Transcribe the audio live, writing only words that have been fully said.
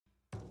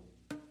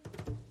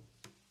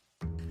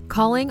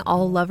Calling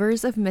all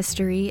lovers of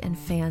mystery and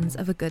fans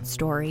of a good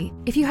story.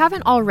 If you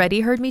haven't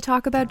already heard me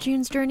talk about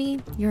June's Journey,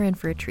 you're in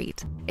for a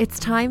treat. It's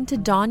time to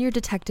don your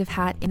detective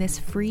hat in this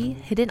free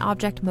hidden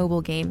object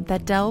mobile game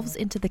that delves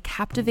into the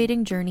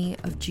captivating journey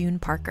of June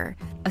Parker,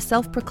 a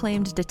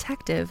self-proclaimed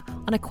detective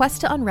on a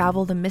quest to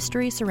unravel the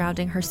mystery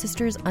surrounding her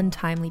sister's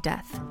untimely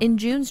death. In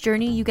June's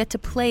Journey, you get to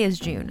play as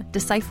June,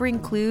 deciphering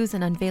clues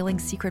and unveiling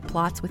secret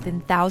plots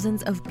within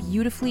thousands of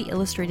beautifully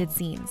illustrated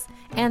scenes.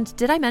 And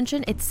did I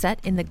mention it's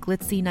set in the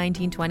glitzy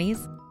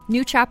 1920s?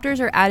 New chapters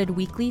are added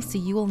weekly, so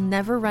you will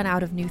never run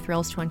out of new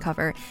thrills to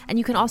uncover, and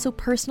you can also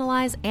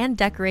personalize and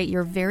decorate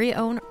your very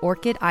own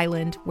Orchid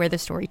Island where the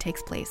story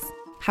takes place.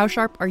 How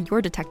sharp are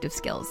your detective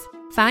skills?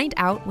 Find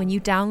out when you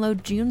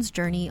download June's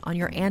Journey on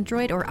your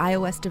Android or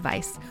iOS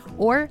device,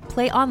 or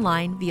play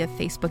online via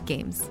Facebook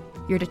Games.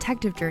 Your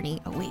detective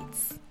journey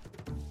awaits.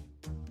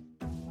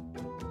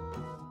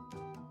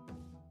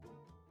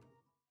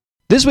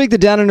 This week, the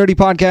Down and Nerdy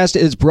podcast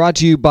is brought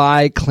to you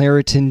by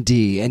Claritin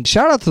D. And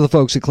shout out to the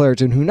folks at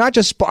Claritin who not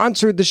just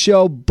sponsored the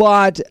show,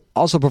 but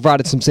also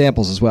provided some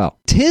samples as well.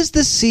 'Tis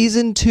the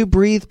season to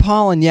breathe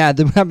pollen. Yeah,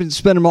 I've been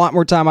spending a lot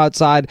more time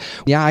outside.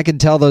 Yeah, I can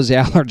tell those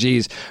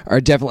allergies are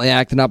definitely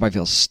acting up. I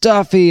feel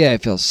stuffy. I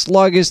feel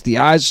sluggish. The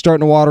eyes are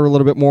starting to water a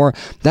little bit more.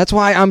 That's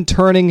why I'm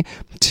turning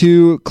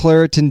to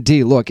Claritin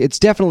D. Look, it's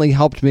definitely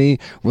helped me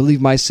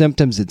relieve my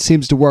symptoms. It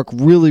seems to work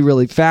really,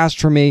 really fast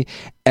for me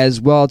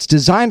as well. It's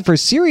designed for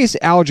serious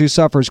allergy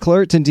sufferers.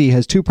 Claritin D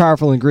has 2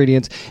 powerful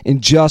ingredients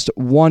in just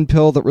one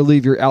pill that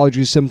relieve your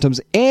allergy symptoms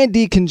and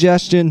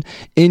decongestion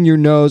in your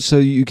nose so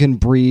you can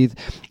breathe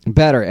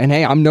better. And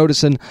hey, I'm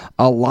noticing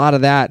a lot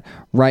of that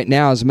right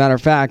now. As a matter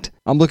of fact,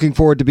 I'm looking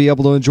forward to be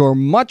able to enjoy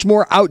much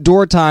more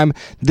outdoor time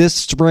this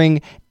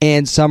spring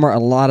and summer. A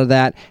lot of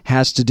that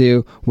has to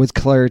do with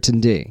Claritin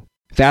D.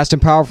 Fast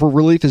and powerful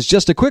relief is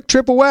just a quick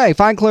trip away.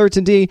 Find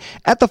Claritin D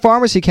at the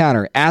pharmacy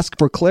counter. Ask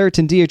for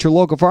Claritin D at your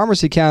local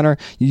pharmacy counter.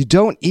 You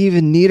don't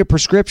even need a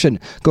prescription.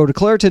 Go to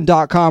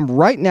Claritin.com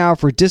right now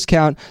for a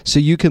discount so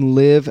you can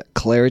live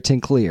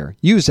Claritin Clear.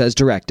 Use as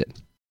directed.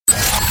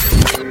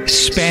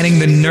 Spanning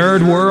the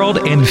nerd world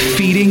and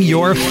feeding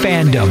your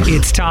fandom.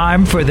 It's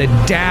time for the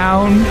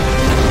Down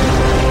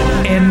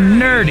and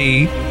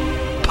Nerdy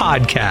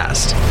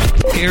podcast.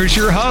 Here's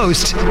your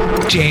host,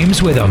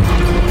 James Witham.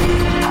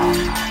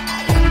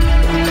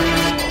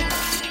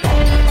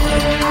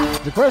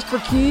 The quest for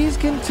keys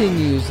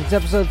continues. It's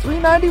episode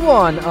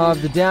 391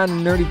 of the Down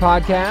and Nerdy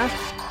podcast.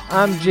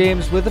 I'm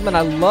James Witham, and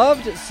I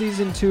loved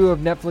season 2 of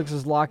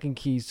Netflix's Locke and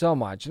Key so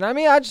much. And I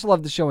mean, I just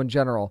love the show in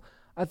general.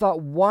 I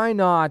thought, why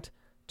not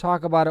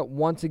talk about it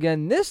once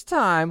again? This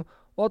time,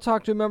 we'll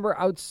talk to a member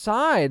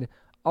outside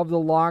of the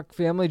Locke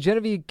family,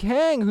 Genevieve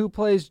Kang, who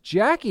plays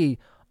Jackie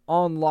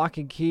on Locke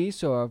and Key.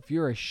 So if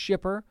you're a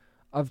shipper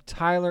of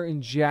Tyler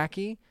and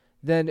Jackie,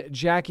 then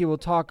Jackie will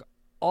talk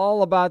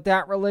all about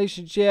that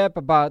relationship,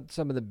 about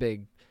some of the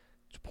big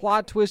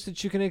plot twists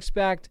that you can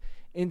expect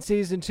in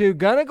season 2.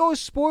 Gonna go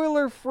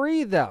spoiler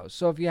free though,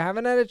 so if you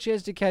haven't had a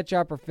chance to catch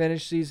up or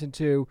finish season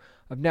 2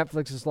 of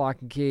Netflix's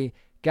Locke and Key,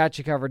 got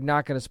you covered.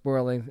 Not gonna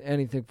spoil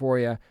anything for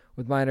you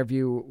with my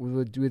interview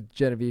with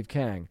Genevieve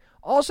Kang.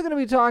 Also gonna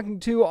be talking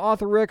to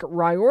author Rick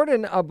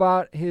Riordan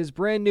about his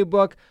brand new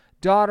book,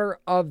 Daughter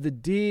of the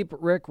Deep.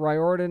 Rick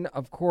Riordan,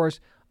 of course,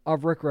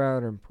 of Rick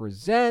Riordan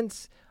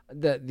Presents,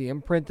 the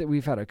imprint that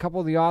we've had a couple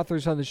of the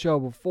authors on the show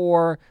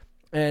before,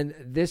 and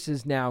this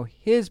is now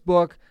his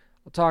book.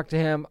 We'll talk to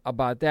him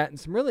about that and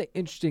some really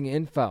interesting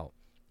info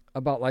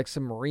about like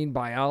some marine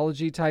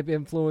biology type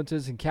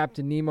influences and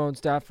Captain Nemo and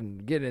stuff,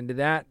 and get into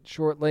that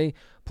shortly.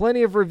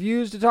 Plenty of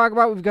reviews to talk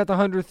about. We've got the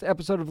 100th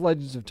episode of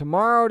Legends of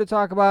Tomorrow to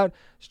talk about.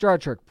 Star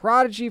Trek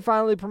Prodigy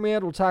finally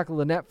premiered. We'll tackle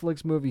the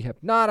Netflix movie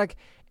Hypnotic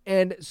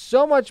and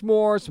so much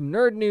more. Some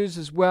nerd news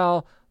as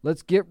well.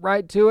 Let's get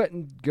right to it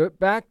and get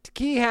back to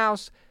Key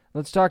House.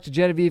 Let's talk to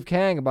Genevieve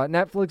Kang about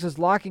Netflix's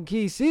Locke and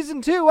Key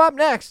Season 2 up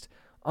next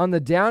on the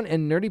Down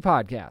and Nerdy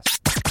podcast.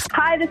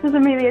 Hi, this is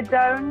Amelia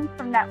Jones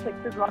from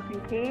Netflix's Locke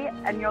and Key,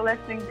 and you're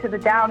listening to the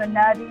Down and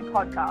Nerdy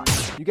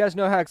podcast. You guys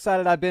know how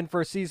excited I've been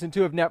for Season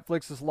 2 of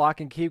Netflix's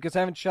Locke and Key because I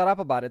haven't shut up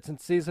about it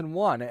since Season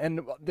 1. And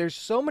there's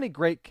so many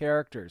great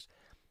characters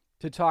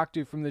to talk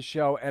to from the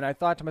show, and I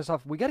thought to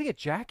myself, we got to get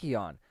Jackie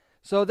on.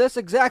 So that's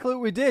exactly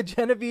what we did.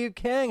 Genevieve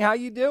Kang, how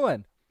you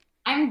doing?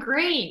 I'm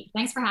great.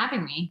 Thanks for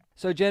having me.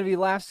 So, Genevieve,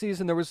 last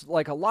season there was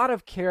like a lot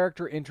of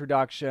character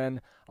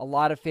introduction, a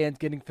lot of fans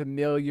getting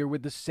familiar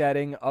with the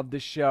setting of the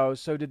show.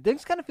 So did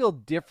things kind of feel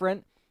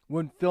different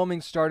when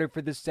filming started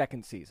for this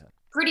second season?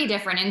 Pretty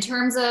different in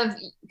terms of,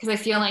 because I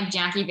feel like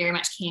Jackie very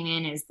much came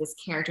in as this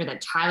character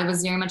that Tyler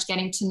was very much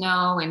getting to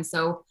know. And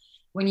so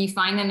when you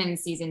find them in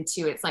season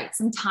 2, it's like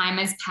some time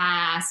has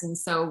passed. And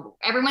so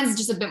everyone's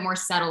just a bit more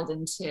settled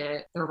into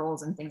their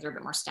roles and things are a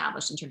bit more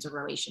established in terms of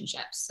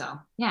relationships. So,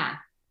 yeah.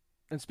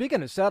 And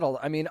speaking of settled,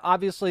 I mean,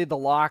 obviously the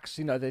Locks,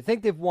 they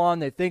think they've won.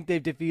 They think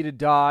they've defeated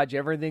Dodge.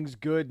 Everything's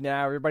good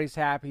now. Everybody's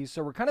happy.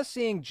 So we're kind of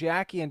seeing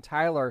Jackie and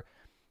Tyler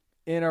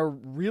in a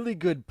really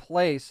good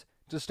place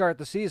to start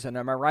the season.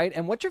 Am I right?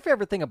 And what's your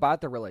favorite thing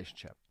about the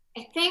relationship?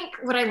 I think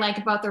what I like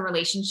about the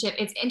relationship,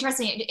 it's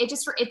interesting.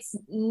 It's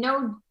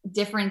no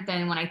different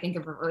than when I think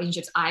of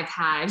relationships I've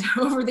had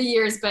over the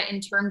years, but in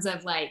terms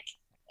of like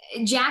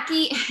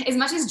Jackie, as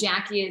much as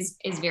Jackie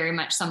is very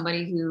much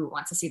somebody who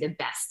wants to see the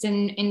best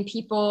in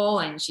people,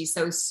 and she's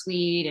so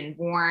sweet and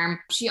warm,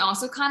 she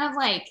also kind of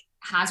like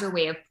has her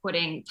way of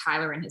putting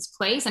Tyler in his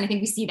place. And I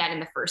think we see that in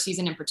the first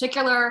season in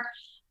particular.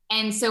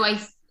 And so I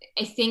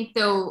think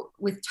though,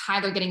 with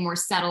Tyler getting more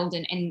settled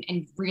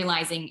and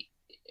realizing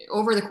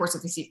over the course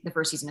of the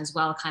first season as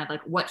well, kind of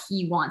like what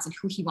he wants and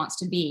who he wants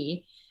to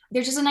be,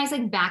 there's just a nice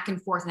like back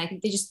and forth. And I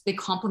think they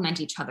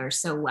complement each other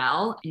so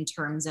well in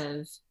terms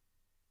of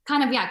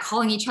kind of,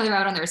 calling each other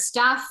out on their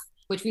stuff,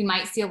 which we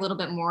might see a little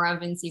bit more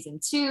of in season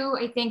 2.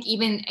 I think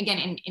even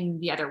again, in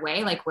the other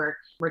way, like where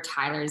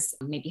Tyler's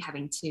maybe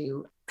having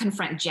to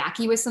confront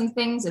Jackie with some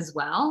things as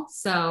well.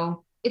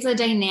 So it's a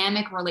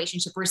dynamic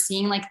relationship. We're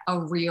seeing like a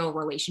real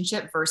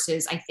relationship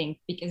versus, I think,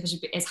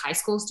 because as high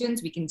school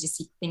students, we can just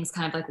see things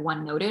kind of like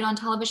one noted on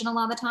television a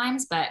lot of the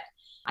times, but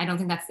I don't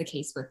think that's the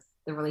case with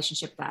the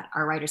relationship that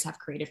our writers have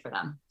created for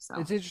them. So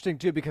it's interesting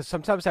too, because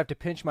sometimes I have to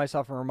pinch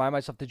myself and remind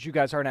myself that you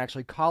guys aren't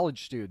actually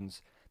college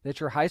students,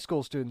 that you're high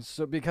school students.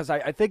 So because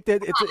I think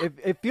that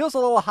it feels a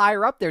little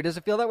higher up there. Does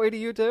it feel that way to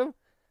you too?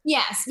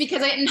 Yes,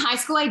 because in high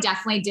school, I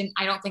definitely didn't.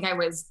 I don't think I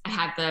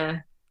had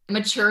the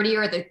maturity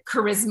or the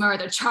charisma or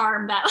the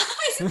charm that.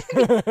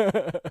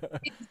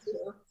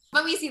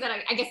 But we see that.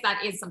 I guess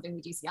that is something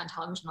we do see on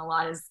television a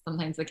lot. Is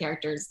sometimes the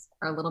characters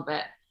are a little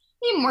bit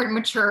more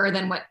mature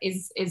than what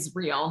is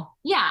real.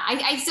 Yeah,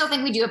 I still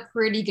think we do a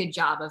pretty good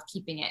job of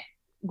keeping it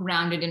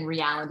grounded in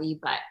reality,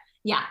 but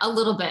yeah, a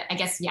little bit. I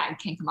guess, it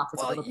can come off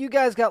as a little bit. You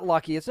guys got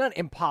lucky. It's not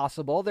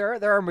impossible. There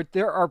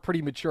are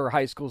pretty mature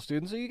high school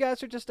students, so you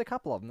guys are just a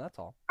couple of them. That's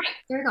all. Right,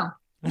 there you go.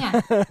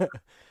 Yeah.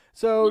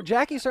 So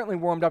Jackie certainly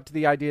warmed up to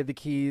the idea of the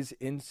keys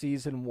in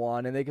season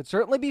 1, and they could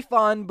certainly be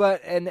fun,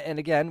 but and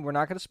again, we're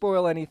not going to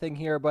spoil anything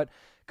here, but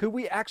could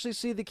we actually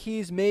see the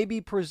keys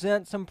maybe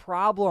present some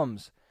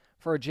problems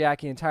for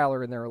Jackie and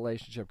Tyler in their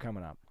relationship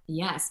coming up?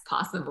 Yes,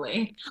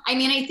 possibly. I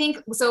mean, I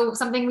think so.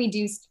 Something we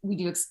do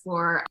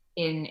explore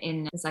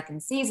in the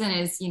second season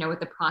is, with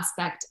the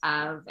prospect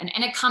of, and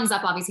it comes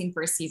up obviously in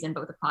first season, but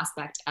with the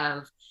prospect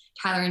of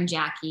Tyler and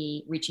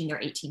Jackie reaching their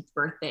 18th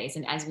birthdays.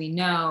 And as we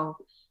know,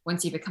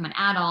 once you become an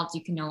adult,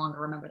 you can no longer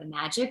remember the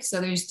magic.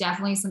 So there's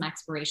definitely some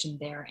exploration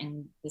there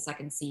in the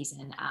second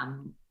season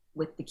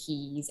with the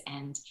keys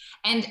and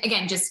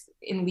again, just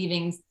in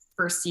leaving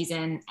first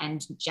season,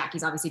 and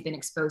Jackie's obviously been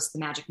exposed to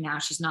the magic now.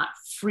 She's not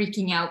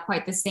freaking out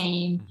quite the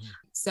same. Mm-hmm.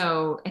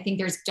 So I think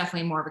there's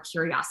definitely more of a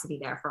curiosity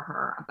there for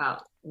her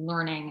about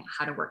learning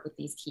how to work with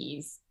these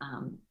keys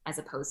as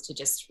opposed to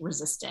just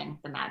resisting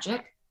the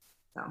magic.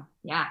 So,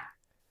 yeah.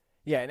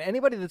 Yeah, and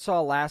anybody that saw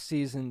last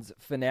season's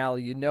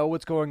finale,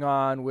 what's going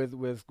on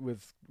with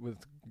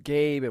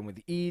Gabe and with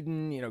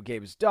Eden.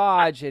 Gabe's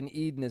dodge, and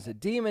Eden is a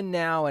demon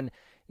now. And,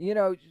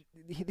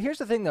 here's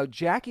the thing, though.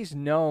 Jackie's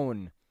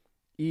known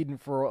Eden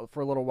for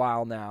a little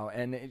while now,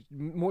 and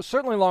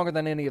certainly longer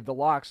than any of the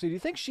Locks. So do you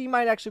think she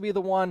might actually be the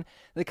one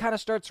that kind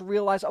of starts to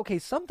realize, okay,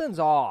 something's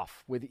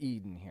off with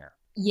Eden here?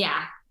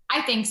 Yeah,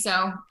 I think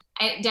so.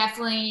 It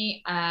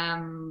definitely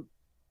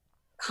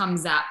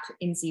comes up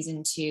in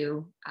season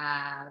 2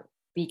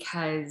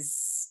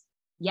 because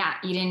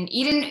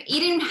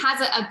Eden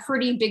has a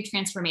pretty big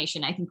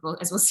transformation. I think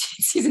as we'll see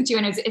in season 2,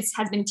 and it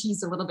has been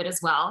teased a little bit as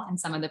well in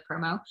some of the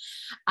promo.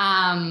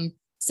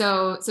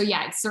 So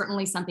yeah, it's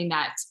certainly something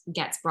that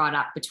gets brought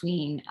up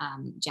between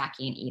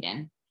Jackie and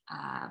Eden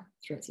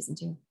throughout season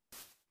 2.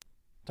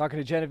 Talking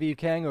to Genevieve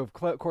Kang, who of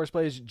course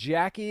plays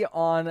Jackie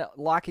on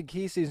Locke and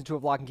Key, season 2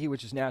 of Locke and Key,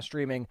 which is now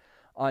streaming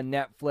on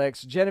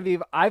Netflix.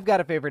 Genevieve, I've got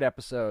a favorite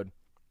episode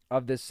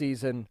of this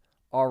season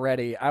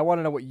already. I want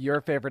to know what your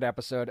favorite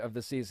episode of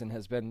the season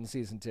has been in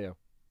season 2.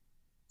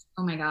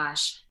 Oh my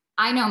gosh.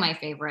 I know my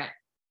favorite.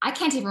 I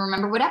can't even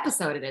remember what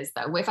episode it is,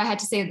 though, if I had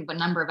to say what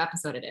number of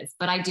episode it is.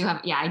 But I do have,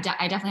 I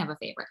definitely have a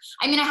favorite.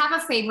 I mean, I have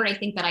a favorite, I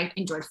think, that I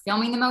enjoyed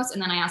filming the most. And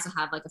then I also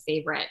have like a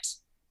favorite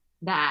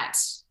that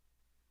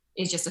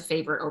is just a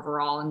favorite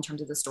overall in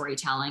terms of the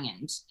storytelling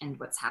and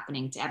what's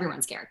happening to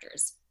everyone's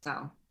characters.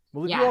 So,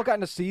 well, have you all gotten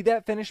to see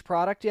that finished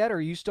product yet? Or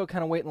are you still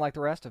kind of waiting like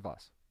the rest of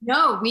us?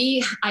 No,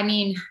 we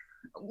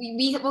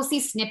will see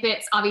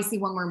snippets. Obviously,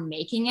 when we're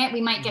making it,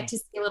 we might get to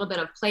see a little bit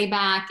of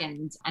playback,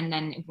 and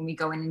then when we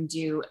go in and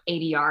do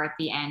ADR at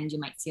the end, you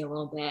might see a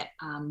little bit.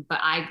 But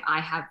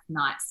I have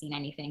not seen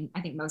anything.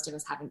 I think most of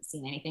us haven't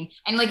seen anything.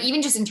 And like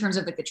even just in terms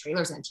of like the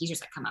trailers and the teasers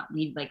that come out,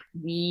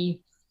 we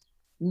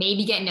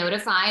maybe get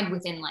notified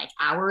within like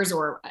hours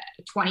or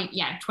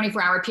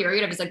 24-hour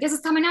period of it's like, this is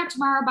coming out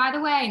tomorrow, by the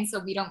way. And so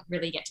we don't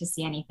really get to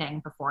see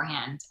anything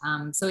beforehand.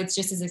 So it's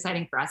just as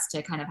exciting for us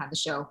to kind of have the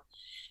show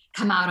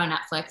come out on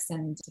Netflix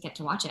and to get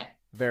to watch it.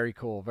 Very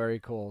cool. Very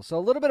cool. So a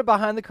little bit of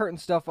behind the curtain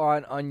stuff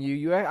on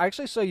you. I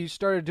actually saw you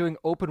started doing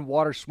open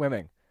water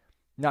swimming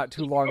not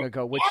too long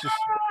ago, which is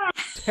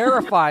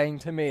terrifying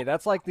to me.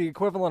 That's like the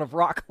equivalent of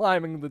rock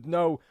climbing with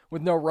no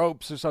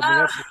ropes or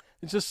something.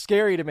 It's just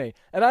scary to me.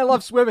 And I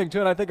love swimming too,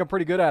 and I think I'm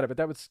pretty good at it, but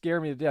that would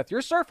scare me to death. You're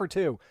a surfer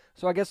too,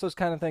 so I guess those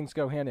kind of things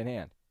go hand in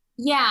hand.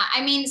 Yeah,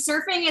 I mean,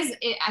 surfing is,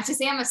 to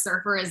say I'm a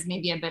surfer is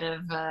maybe a bit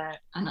of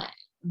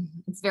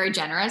it's very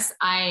generous.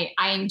 I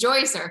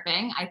enjoy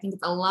surfing. I think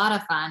it's a lot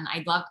of fun.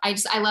 I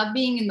love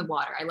being in the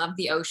water. I love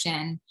the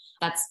ocean.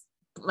 That's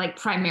like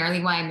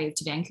primarily why I moved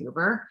to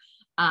Vancouver.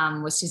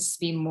 Was just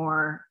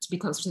to be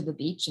closer to the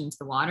beach and to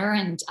the water.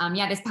 And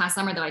this past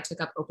summer though, I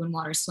took up open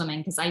water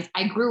swimming because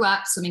I grew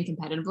up swimming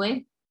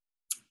competitively.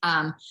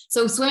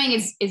 So swimming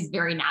is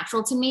very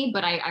natural to me,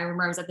 but I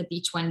remember I was at the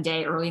beach one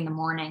day early in the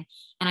morning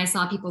and I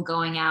saw people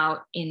going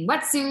out in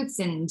wetsuits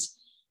and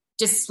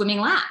just swimming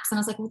laps. And I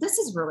was like, well, this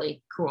is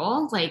really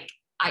cool. Like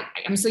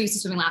I'm so used to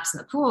swimming laps in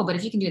the pool, but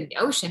if you can do it in the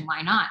ocean,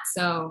 why not?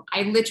 So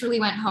I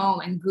literally went home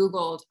and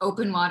Googled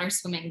open water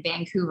swimming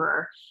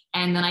Vancouver.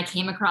 And then I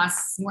came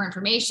across more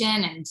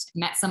information and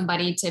met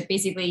somebody to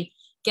basically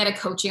get a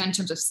coaching in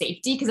terms of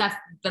safety. Cause that's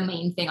the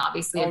main thing,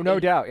 obviously. Oh, no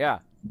doubt. Yeah.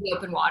 The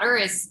open water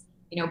is,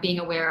 being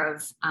aware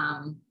of,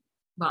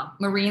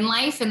 marine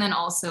life and then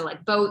also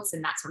like boats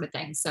and that sort of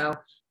thing. So,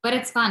 but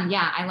it's fun.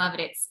 Yeah. I love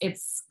it.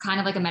 It's kind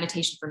of like a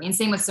meditation for me, and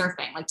same with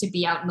surfing, like to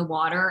be out in the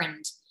water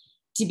and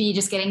to be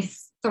just getting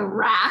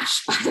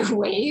thrashed by the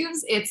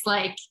waves. It's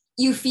like,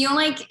 you feel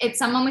like at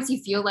some moments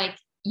you feel like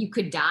you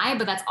could die,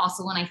 but that's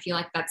also when I feel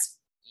like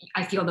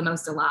I feel the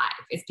most alive.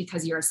 It's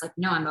because you're just like,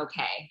 no, I'm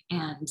okay.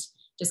 And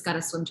just got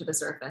to swim to the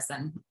surface.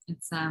 And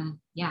it's,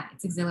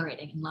 it's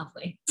exhilarating and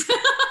lovely.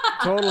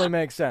 Totally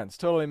makes sense.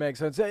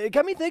 It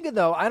got me thinking,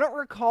 though. I don't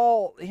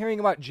recall hearing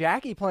about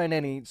Jackie playing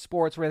any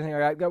sports or anything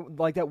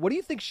like that. What do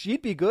you think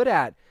she'd be good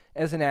at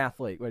as an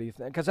athlete? What do you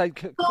think? Because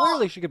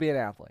clearly she could be an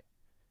athlete.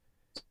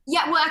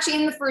 Yeah, well, actually,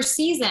 in the first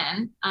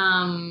season,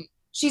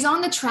 she's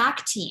on the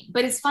track team.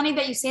 But it's funny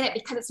that you say that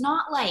because it's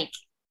not like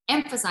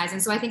emphasized.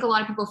 And so I think a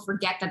lot of people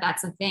forget that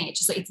that's a thing. It's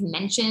just like it's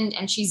mentioned.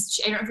 And I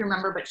don't know if you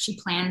remember, but she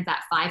planned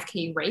that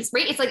 5K race,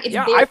 right? It's like,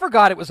 I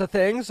forgot it was a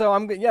thing.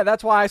 So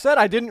that's why I said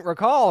I didn't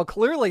recall.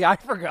 Clearly I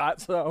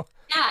forgot. So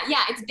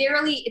yeah, it's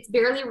barely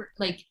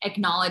like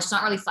acknowledged. It's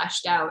not really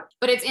fleshed out,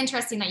 but it's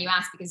interesting that you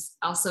asked because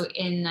also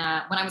when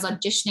I was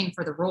auditioning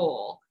for the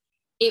role,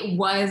 it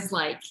was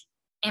like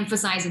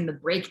emphasizing the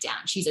breakdown.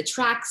 She's a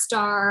track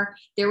star.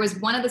 There was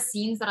one of the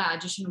scenes that I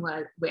auditioned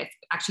with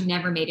actually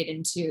never made it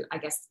into, I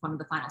guess, one of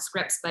the final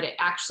scripts, but it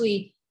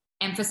actually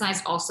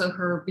emphasized also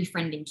her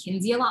befriending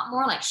Kinsey a lot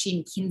more. Like she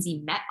and Kinsey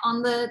met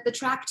on the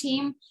track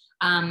team.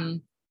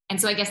 And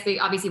so I guess they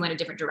obviously went a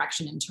different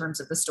direction in terms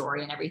of the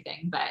story and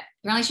everything, but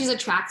apparently she's a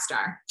track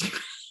star.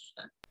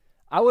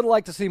 I would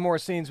like to see more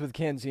scenes with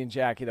Kinsey and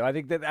Jackie, though. I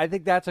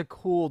think that's a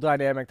cool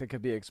dynamic that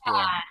could be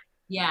explored.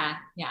 Yeah.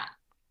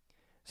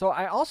 So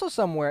I also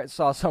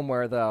saw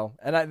somewhere, though,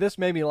 and this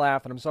made me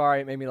laugh, and I'm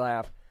sorry it made me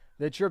laugh,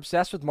 that you're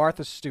obsessed with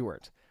Martha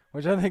Stewart,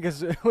 which I think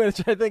is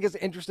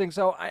interesting.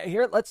 So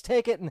let's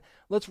take it and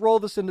let's roll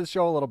this into the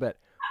show a little bit.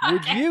 Okay.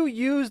 Would you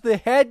use the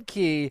head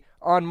key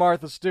on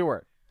Martha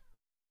Stewart?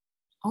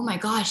 Oh my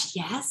gosh,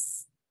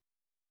 yes.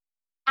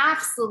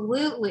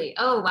 Absolutely.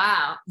 Oh,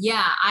 wow.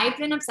 Yeah, I've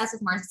been obsessed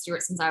with Martha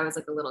Stewart since I was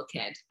like a little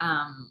kid.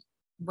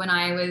 When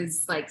I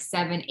was like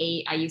 7,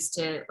 8, I used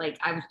to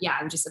I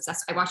was just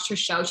obsessed. I watched her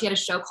show. She had a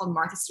show called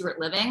Martha Stewart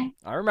Living.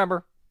 I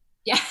remember.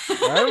 Yeah.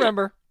 I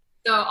remember.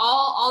 So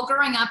all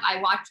growing up,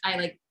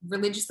 I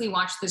religiously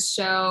watched this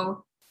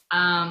show.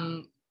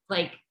 I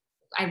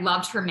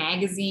loved her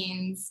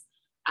magazines.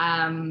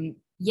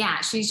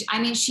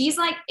 She's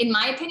like, in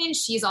my opinion,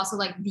 she's also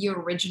like the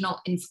original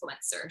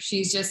influencer.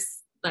 She's just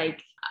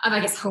like,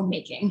 I guess,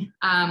 homemaking.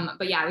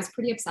 But yeah, I was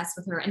pretty obsessed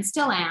with her and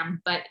still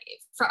am, but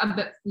for a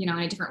bit, in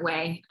a different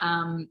way.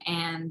 I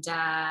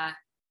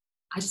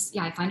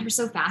find her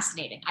so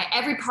fascinating.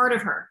 Every part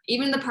of her,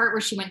 even the part where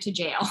she went to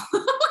jail. I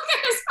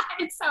just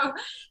find it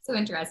so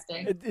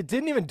interesting. It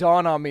didn't even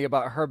dawn on me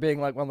about her being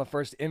like one of the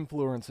first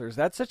influencers.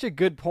 That's such a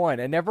good point.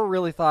 I never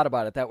really thought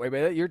about it that way,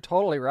 but you're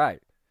totally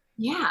right.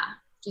 Yeah.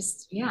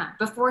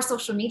 Before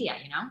social media,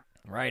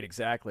 Right,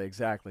 exactly.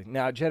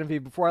 Now,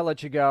 Genevieve, before I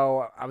let you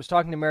go, I was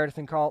talking to Meredith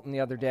and Carlton the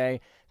other day.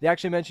 They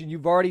actually mentioned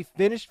you've already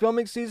finished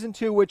filming season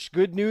 2, which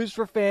good news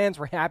for fans.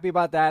 We're happy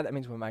about that. That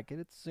means we might get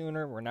it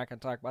sooner. We're not going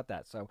to talk about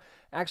that. So,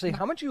 actually,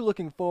 how much are you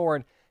looking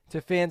forward to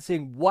fans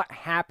seeing what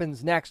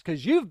happens next?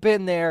 Because you've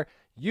been there.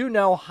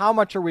 How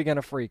much are we going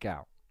to freak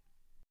out?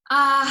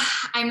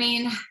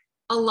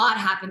 A lot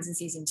happens in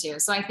season 2.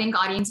 So I think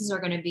audiences are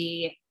going to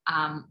be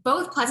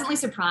both pleasantly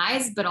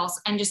surprised, but also,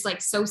 and just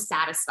like so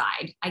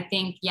satisfied. I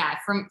think,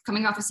 from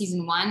coming off of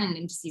season 1 and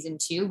into season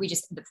 2,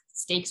 the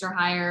stakes are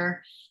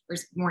higher.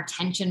 There's more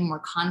tension,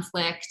 more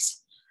conflict,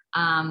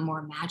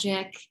 more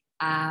magic.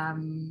 I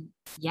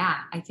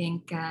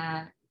think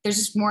there's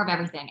just more of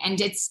everything.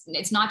 And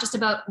it's not just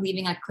about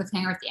leaving a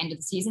cliffhanger at the end of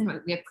the season,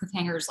 but we have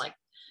cliffhangers like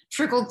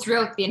trickled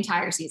throughout the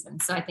entire season.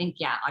 So I think,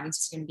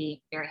 audiences are going to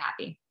be very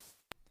happy.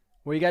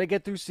 Well, you got to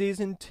get through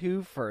season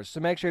 2 first. So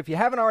make sure, if you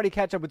haven't already,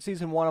 catch up with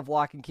season 1 of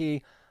Locke and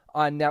Key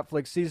on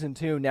Netflix. Season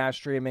 2 now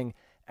streaming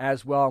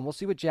as well. And we'll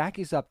see what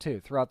Jackie's up to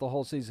throughout the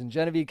whole season.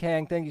 Genevieve,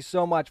 Kang, thank you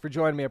so much for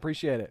joining me. I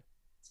appreciate it.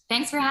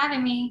 Thanks for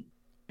having me.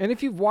 And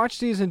if you've watched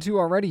season 2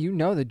 already, you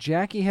know that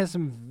Jackie has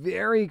some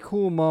very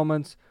cool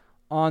moments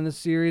on the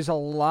series. A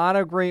lot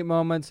of great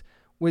moments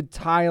with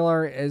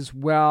Tyler as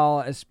well,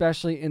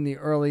 especially in the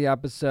early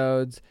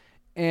episodes.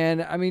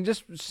 And, I mean,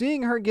 just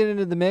seeing her get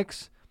into the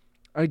mix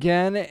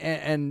again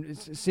and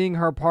seeing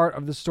her part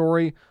of the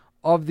story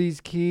of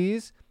these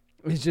keys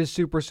is just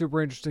super,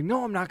 super interesting.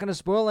 No, I'm not going to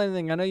spoil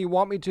anything. I know you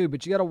want me to,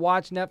 but you got to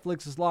watch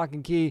Netflix's Lock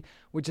and Key,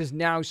 which is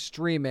now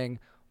streaming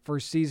for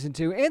season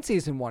 2 and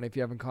season 1 if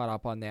you haven't caught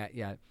up on that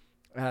yet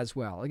as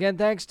well. Again,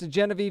 thanks to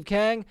Genevieve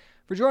Kang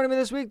for joining me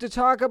this week to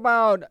talk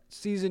about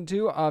season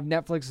 2 of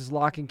Netflix's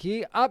Lock and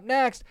Key. Up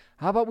next,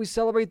 how about we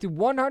celebrate the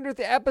 100th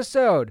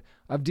episode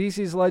of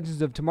DC's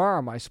Legends of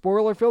Tomorrow? My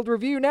spoiler-filled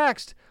review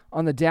next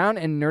on the Down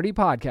and Nerdy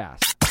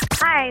podcast.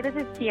 Hi, this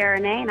is Sierra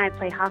Renee, and I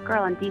play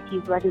Hawkgirl on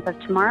DC's Legends of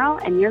Tomorrow,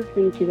 and you're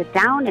listening to the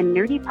Down and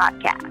Nerdy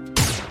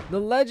podcast. The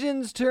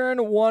Legends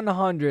turn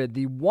 100.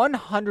 The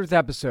 100th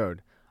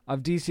episode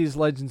of DC's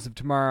Legends of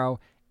Tomorrow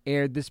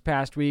aired this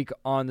past week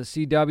on the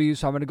CW,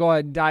 so I'm going to go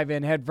ahead and dive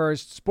in head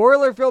first.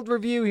 Spoiler-filled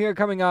review here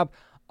coming up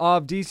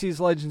of DC's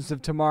Legends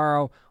of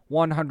Tomorrow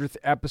 100th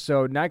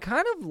episode, and I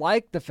kind of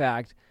like the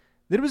fact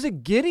that it was a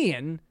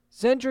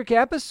Gideon-centric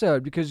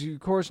episode because you, of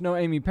course, know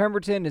Amy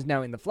Pemberton is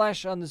now in the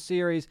flesh on the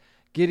series.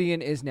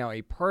 Gideon is now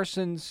a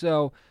person,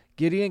 so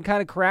Gideon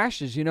kind of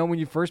crashes. You know, when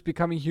you first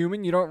become a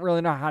human, you don't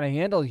really know how to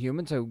handle a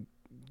human, so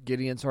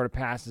Gideon sort of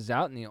passes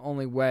out, and the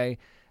only way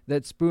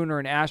that Spooner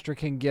and Astra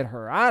can get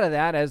her out of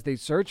that as they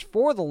search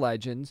for the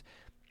Legends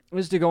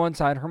is to go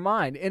inside her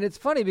mind. And it's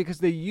funny because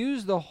they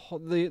use the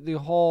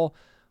whole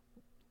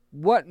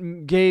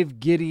what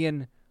gave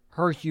Gideon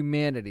her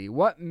humanity,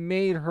 what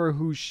made her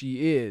who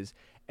she is,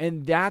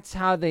 and that's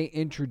how they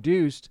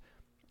reintroduced,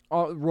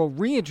 I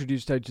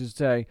should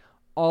say,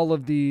 all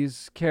of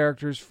these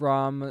characters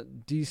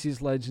from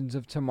DC's Legends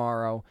of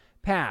Tomorrow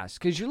past.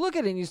 Because you look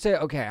at it and you say,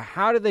 okay,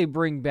 how do they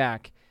bring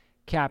back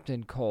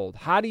Captain Cold?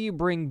 How do you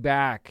bring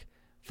back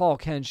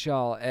Falk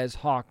Henshaw as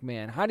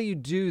Hawkman? How do you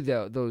do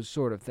those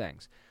sort of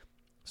things?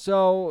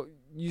 So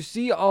you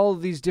see all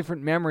of these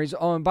different memories.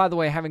 Oh, and by the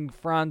way, having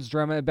Franz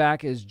Drebin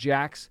back as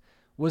Jax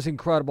was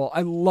incredible.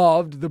 I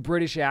loved the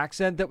British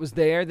accent that was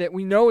there, that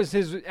we know is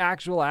his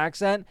actual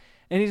accent.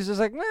 And he's just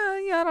like, well,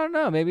 yeah, I don't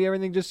know. Maybe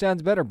everything just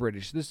sounds better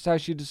British. This is how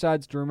she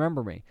decides to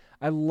remember me.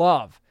 I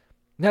love.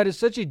 That is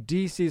such a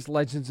DC's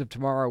Legends of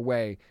Tomorrow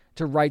way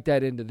to write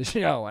that into the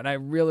show. And I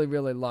really,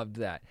 really loved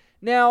that.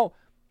 Now,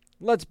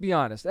 let's be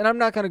honest. And I'm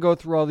not going to go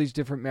through all these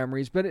different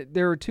memories, but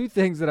there are two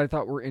things that I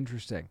thought were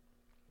interesting.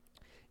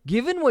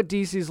 Given what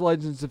DC's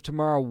Legends of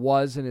Tomorrow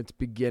was in its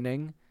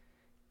beginning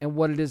and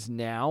what it is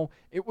now,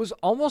 it was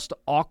almost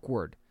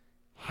awkward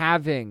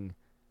having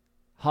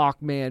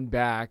Hawkman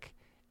back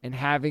and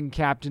having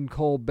Captain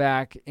Cold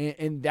back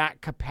in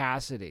that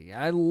capacity.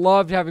 I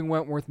loved having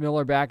Wentworth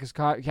Miller back as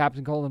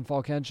Captain Cold and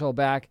Falk Henshaw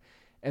back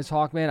as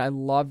Hawkman. I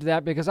loved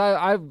that because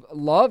I've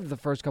loved the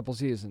first couple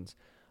seasons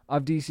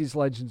of DC's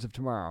Legends of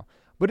Tomorrow.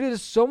 But it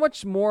is so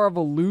much more of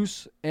a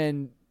loose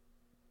and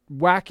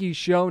wacky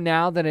show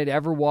now than it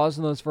ever was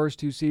in those first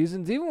two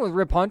seasons, even with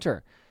Rip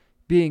Hunter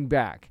being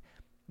back,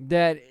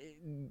 that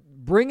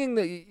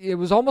it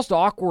was almost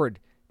awkward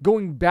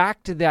going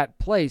back to that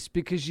place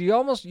because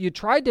you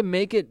tried to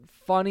make it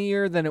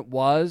funnier than it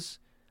was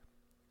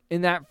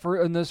in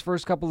those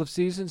first couple of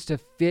seasons to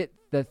fit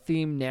the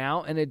theme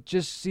now, and it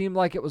just seemed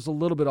like it was a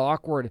little bit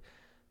awkward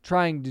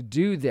trying to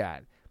do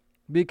that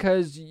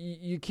because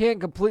you can't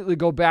completely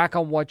go back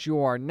on what you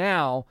are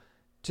now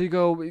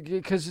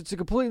because it's a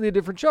completely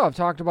different show. I've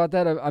talked about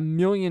that a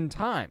million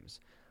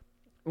times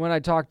when I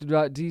talked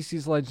about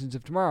DC's Legends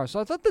of Tomorrow. So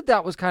I thought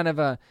that was kind of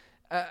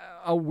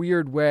a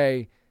weird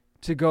way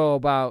to go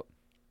about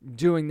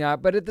doing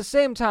that. But at the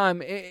same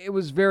time, it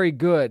was very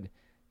good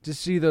to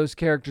see those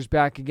characters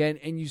back again.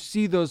 And you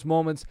see those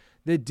moments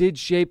that did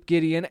shape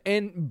Gideon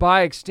and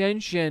by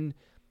extension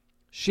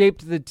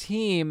shaped the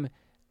team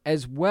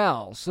as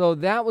well. So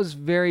that was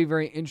very,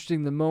 very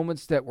interesting, the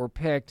moments that were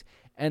picked.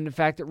 And the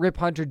fact that Rip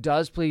Hunter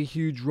does play a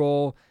huge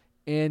role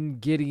in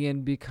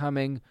Gideon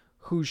becoming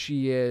who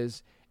she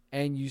is.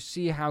 And you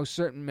see how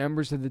certain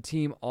members of the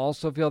team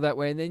also feel that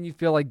way. And then you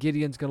feel like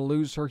Gideon's going to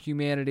lose her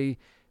humanity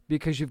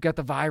because you've got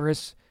the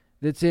virus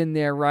that's in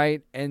there,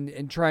 right?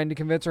 And trying to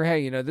convince her,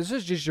 hey, this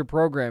is just your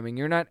programming.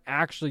 You're not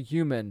actually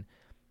human.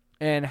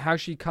 And how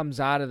she comes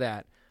out of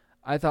that,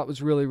 I thought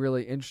was really,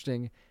 really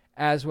interesting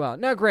as well.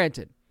 Now,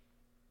 granted,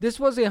 this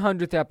was a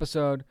 100th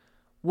episode.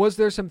 Was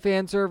there some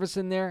fan service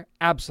in there?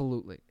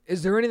 Absolutely.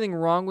 Is there anything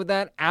wrong with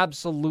that?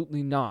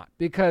 Absolutely not.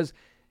 Because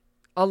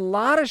a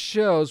lot of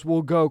shows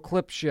will go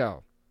clip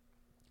show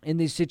in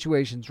these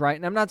situations, right?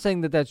 And I'm not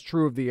saying that that's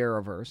true of the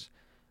Arrowverse,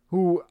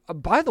 who,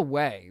 by the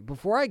way,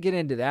 before I get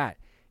into that,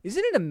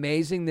 isn't it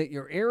amazing that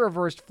your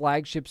Arrowverse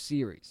flagship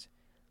series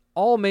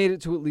all made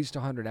it to at least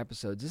 100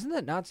 episodes? Isn't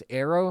that nuts?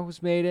 Arrow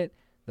has made it,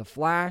 The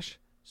Flash,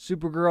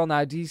 Supergirl,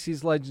 now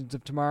DC's Legends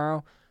of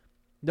Tomorrow.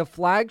 The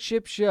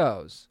flagship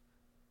shows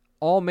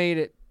all made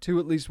it to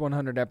at least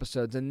 100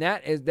 episodes, and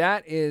that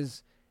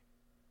is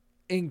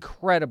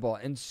incredible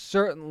and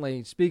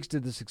certainly speaks to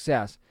the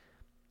success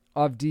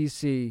of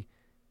DC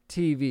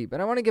TV.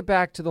 But I want to get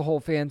back to the whole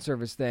fan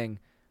service thing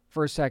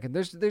for a second.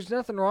 There's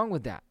nothing wrong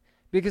with that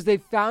because they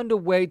found a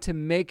way to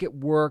make it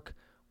work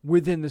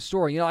within the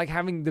story. Like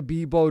having the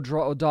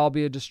Bebo doll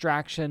be a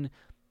distraction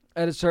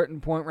at a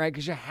certain point, right?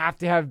 Because you have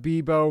to have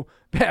Bebo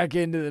back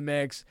into the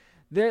mix.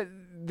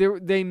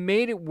 They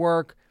made it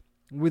work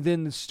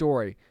within the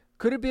story.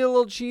 Could it be a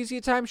little cheesy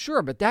at times?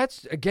 Sure, but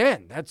that's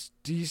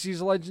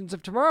DC's Legends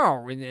of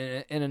Tomorrow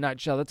in a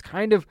nutshell. That's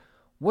kind of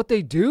what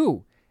they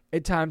do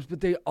at times,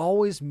 but they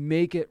always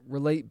make it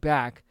relate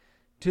back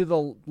to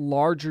the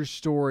larger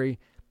story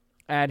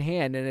at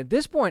hand. And at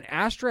this point,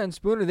 Astra and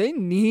Spooner, they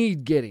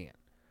need Gideon,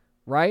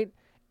 right?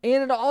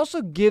 And it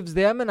also gives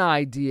them an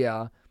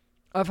idea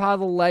of how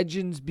the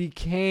Legends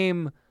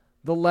became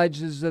the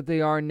Legends that they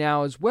are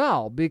now as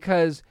well.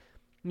 Because,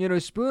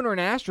 Spooner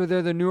and Astra,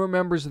 they're the newer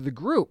members of the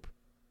group.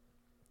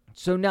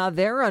 So now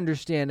they're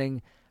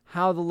understanding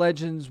how the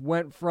Legends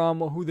went from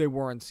who they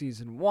were in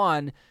Season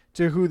 1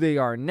 to who they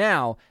are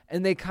now.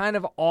 And they kind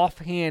of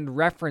offhand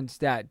reference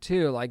that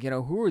too. Like,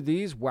 who are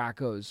these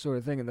wackos sort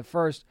of thing in the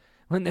first,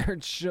 when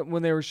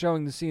they were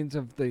showing the scenes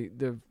of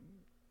the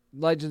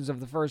Legends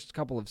of the first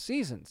couple of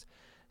seasons.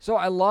 So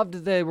I loved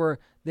that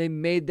they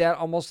made that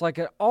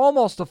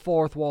almost a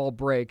fourth wall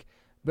break,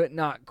 but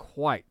not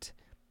quite.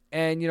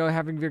 And,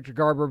 having Victor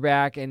Garber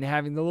back and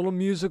having the little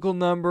musical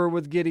number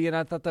with Gideon,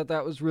 I thought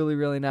that was really,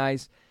 really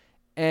nice.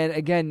 And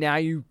again, now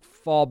you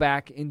fall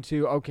back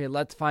into, okay,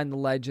 let's find the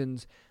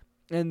Legends.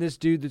 And this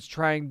dude that's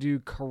trying to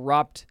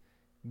corrupt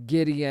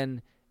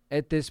Gideon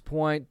at this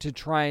point to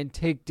try and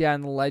take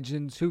down the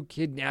Legends who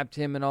kidnapped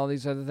him and all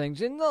these other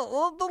things. And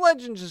the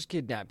Legends just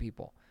kidnap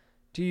people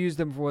to use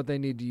them for what they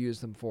need to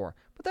use them for.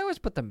 But they always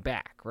put them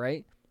back,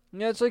 right?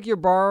 It's like you're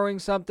borrowing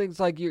something. It's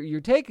like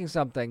you're taking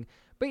something.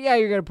 But yeah,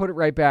 you're going to put it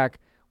right back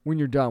when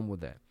you're done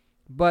with it.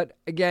 But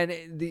again,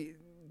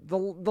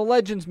 the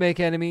Legends make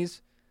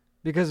enemies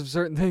because of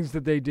certain things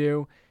that they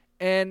do.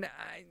 And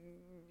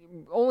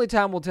only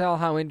time will tell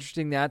how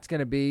interesting that's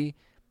going to be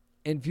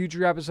in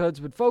future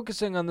episodes. But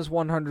focusing on this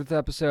 100th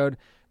episode,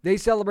 they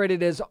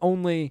celebrated as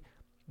only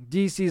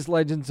DC's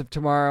Legends of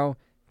Tomorrow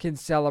can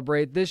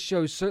celebrate. This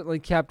show certainly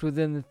kept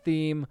within the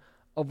theme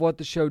of what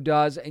the show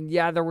does. And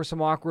yeah, there were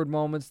some awkward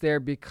moments there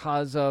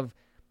because of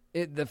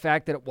the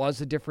fact that it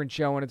was a different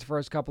show in its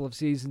first couple of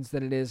seasons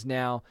than it is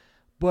now.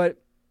 But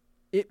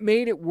it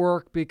made it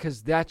work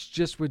because that's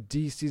just what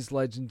DC's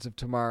Legends of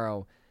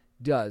Tomorrow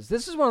does.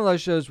 This is one of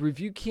those shows where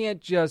if you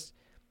can't just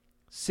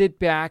sit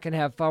back and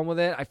have fun with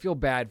it, I feel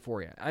bad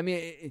for you. I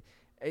mean,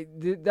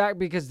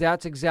 because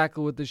that's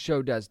exactly what the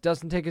show does.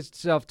 Doesn't take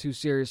itself too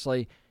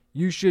seriously.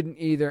 You shouldn't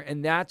either.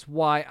 And that's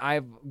why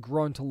I've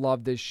grown to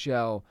love this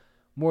show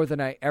more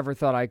than I ever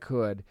thought I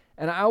could.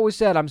 And I always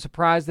said I'm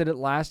surprised that it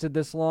lasted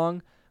this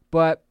long.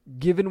 But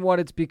given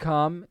what it's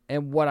become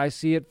and what I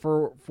see it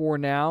for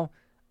now,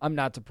 I'm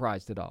not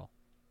surprised at all.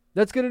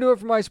 That's going to do it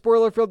for my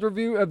spoiler-filled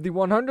review of the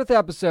 100th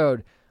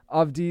episode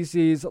of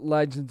DC's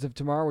Legends of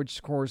Tomorrow, which is,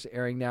 of course,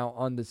 airing now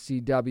on the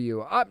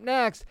CW. Up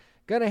next,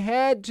 going to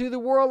head to the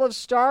world of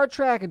Star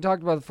Trek and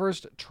talk about the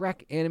first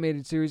Trek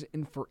animated series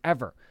in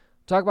forever.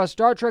 Talk about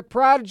Star Trek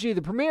Prodigy,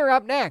 the premiere,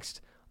 up next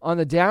on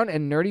the Down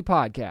and Nerdy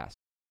Podcast.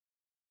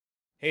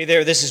 Hey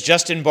there, this is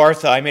Justin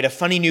Bartha. I made a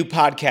funny new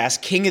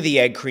podcast, King of the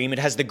Egg Cream. It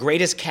has the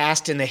greatest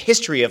cast in the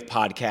history of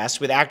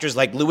podcasts with actors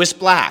like Louis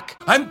Black.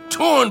 I'm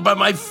torn by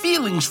my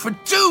feelings for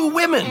two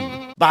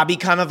women. Bobby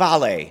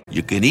Cannavale.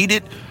 You can eat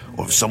it,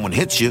 or if someone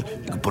hits you,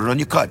 you can put it on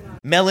your cut.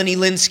 Melanie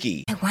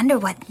Linsky. I wonder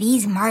what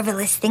these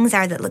marvelous things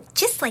are that look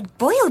just like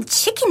boiled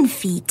chicken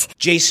feet.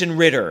 Jason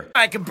Ritter.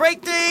 I can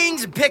break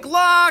things and pick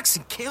locks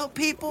and kill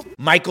people.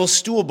 Michael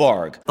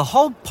Stuhlbarg. The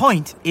whole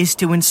point is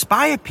to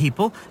inspire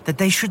people that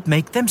they should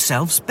make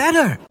themselves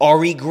better.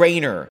 Ari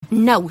Grainer.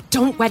 No,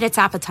 don't whet its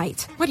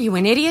appetite. What are you,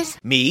 an idiot?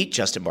 Me,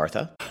 Justin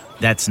Bartha.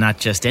 That's not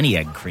just any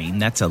egg cream,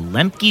 that's a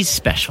Lemke's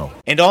special.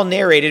 And all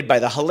narrated by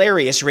the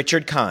hilarious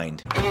Richard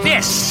Kind.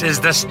 This is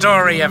the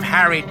story of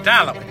Harry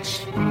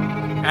Dalowitz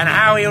and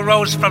how he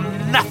rose from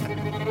nothing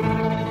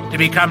to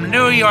become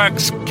New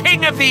York's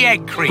King of the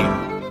Egg Cream.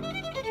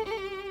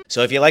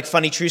 So if you like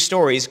funny true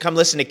stories, come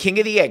listen to King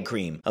of the Egg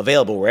Cream,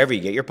 available wherever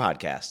you get your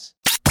podcasts.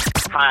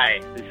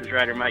 Hi, this is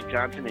writer Mike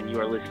Johnson, and you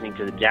are listening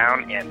to the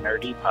Down and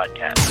Nerdy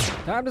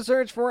Podcast. Time to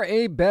search for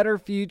a better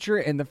future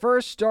in the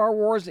first Star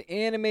Wars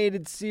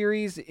animated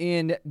series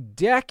in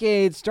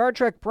decades. Star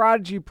Trek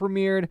Prodigy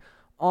premiered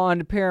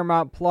on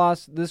Paramount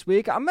Plus this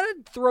week. I'm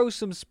going to throw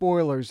some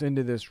spoilers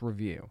into this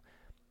review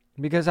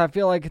because I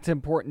feel like it's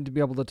important to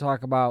be able to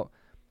talk about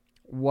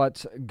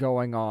what's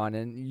going on.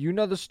 And you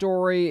know the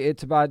story.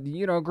 It's about,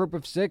 a group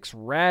of 6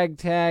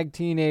 ragtag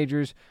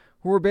teenagers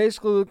who are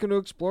basically looking to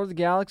explore the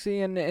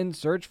galaxy and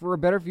search for a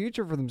better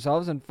future for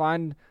themselves and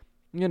find,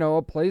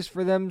 a place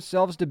for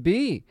themselves to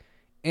be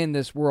in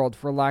this world,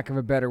 for lack of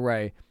a better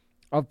way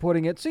of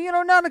putting it. So,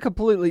 not a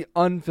completely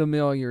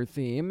unfamiliar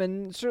theme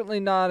and certainly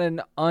not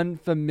an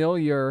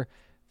unfamiliar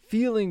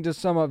feeling to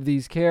some of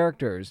these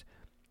characters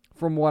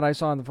from what I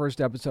saw in the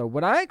first episode.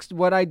 What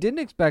I didn't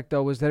expect,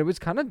 though, was that it was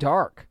kind of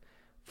dark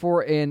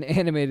for an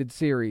animated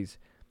series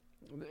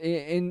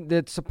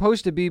that's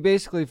supposed to be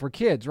basically for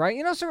kids, right?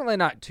 Certainly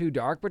not too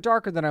dark, but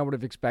darker than I would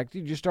have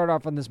expected. You start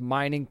off on this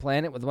mining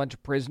planet with a bunch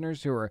of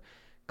prisoners who are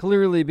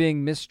clearly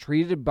being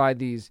mistreated by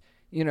these,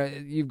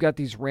 you've got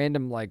these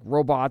random like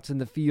robots in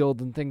the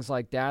field and things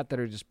like that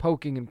are just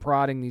poking and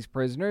prodding these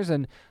prisoners.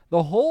 And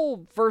the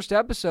whole first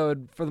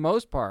episode, for the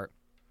most part,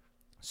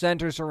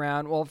 centers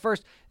around, well,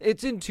 first,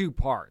 it's in 2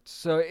 parts.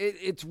 So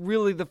it's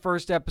really the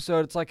first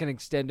episode. It's like an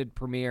extended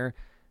premiere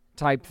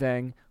type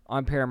thing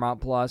on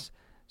Paramount Plus.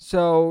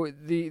 So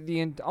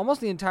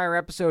almost the entire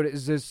episode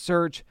is this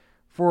search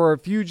for a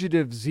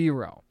fugitive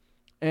Zero.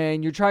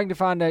 And you're trying to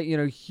find out,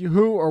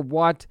 who or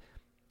what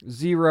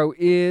Zero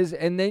is.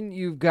 And then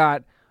you've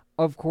got,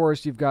 of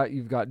course, you've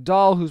got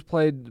Dahl, who's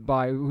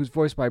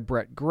voiced by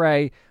Brett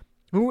Gray,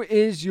 who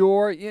is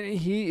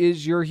he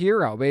is your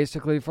hero,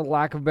 basically, for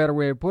lack of a better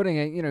way of putting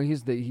it.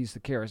 He's the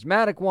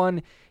charismatic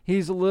one.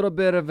 He's a little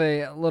bit of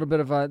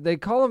a, they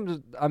call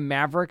him a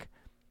maverick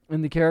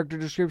in the character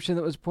description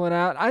that was put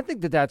out. I think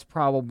that's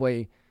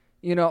probably,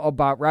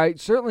 about right.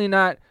 Certainly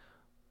not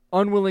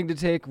unwilling to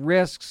take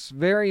risks,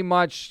 very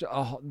much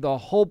the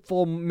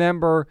hopeful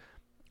member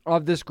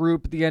of this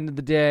group at the end of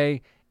the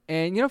day,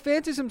 and,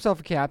 fancies himself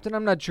a captain.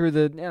 I'm not sure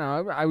that,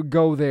 I would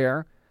go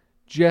there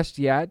just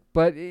yet,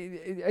 but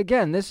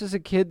again, this is a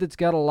kid that's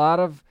got a lot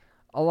of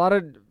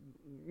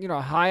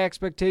high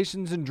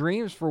expectations and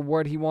dreams for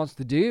what he wants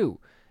to do,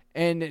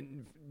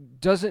 and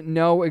doesn't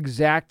know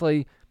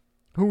exactly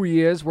who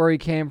he is, where he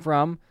came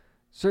from,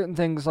 certain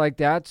things like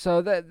that. So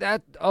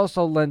that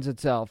also lends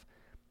itself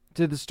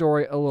to the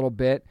story a little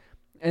bit.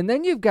 And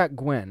then you've got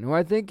Gwen, who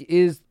I think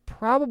is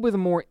probably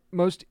the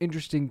most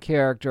interesting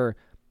character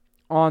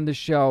on the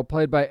show,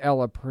 played by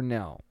Ella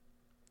Purnell.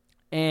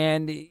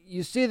 And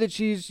you see that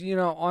she's,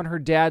 on her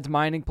dad's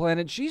mining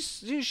planet. She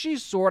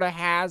sort of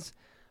has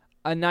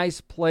a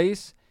nice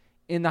place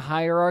in the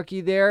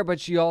hierarchy there, but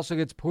she also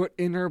gets put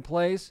in her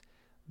place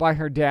by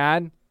her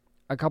dad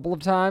a couple of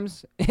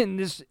times in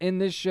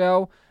this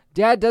show.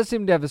 Dad does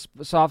seem to have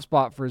a soft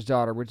spot for his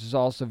daughter, which is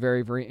also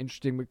very, very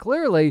interesting. But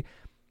clearly,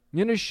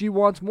 she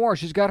wants more.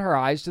 She's got her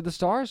eyes to the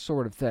stars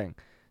sort of thing.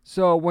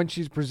 So when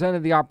she's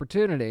presented the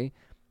opportunity,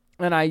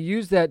 and I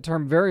use that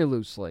term very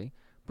loosely,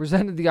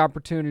 presented the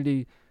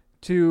opportunity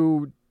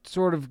to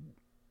sort of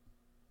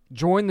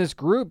join this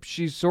group,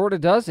 she sort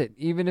of does it,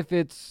 even if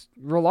it's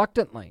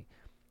reluctantly.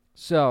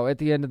 So at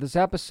the end of this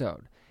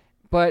episode.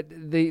 But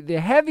the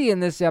heavy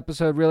in this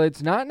episode, really,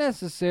 it's not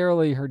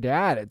necessarily her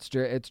dad.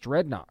 It's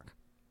Dreadnought,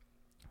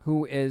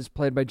 who is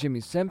played by Jimmy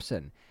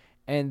Simpson.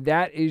 And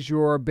that is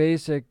your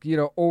basic,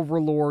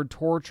 overlord,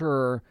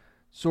 torturer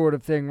sort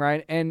of thing,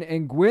 right?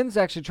 And Gwen's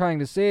actually trying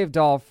to save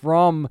Dahl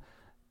from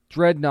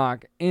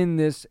Dreadnought in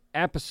this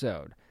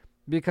episode,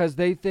 because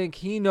they think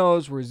he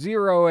knows where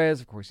Zero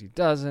is. Of course, he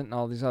doesn't, and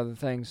all these other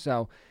things.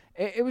 So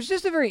it was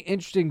just a very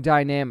interesting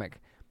dynamic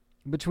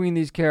between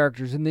these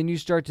characters. And then you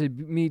start to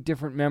meet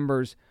different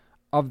members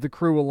of the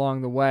crew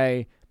along the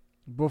way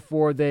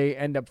before they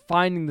end up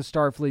finding the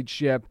Starfleet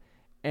ship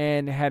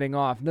and heading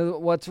off. Now,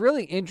 what's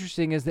really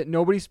interesting is that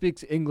nobody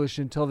speaks English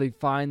until they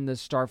find the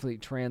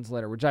Starfleet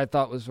translator, which I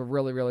thought was a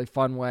really, really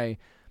fun way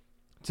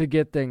to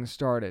get things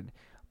started.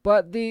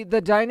 But the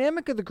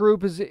dynamic of the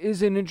group is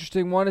an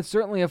interesting one. It's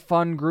certainly a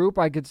fun group.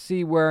 I could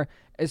see where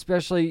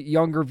especially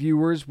younger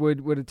viewers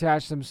would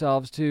attach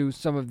themselves to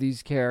some of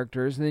these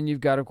characters. And then you've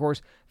got, of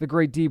course, the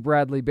great D.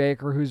 Bradley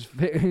Baker, who's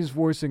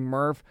voicing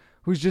Murph,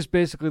 who's just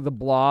basically the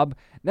Blob.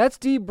 That's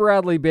D.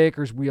 Bradley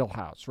Baker's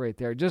wheelhouse right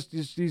there. Just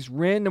these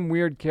random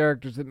weird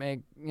characters that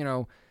make,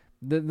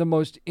 the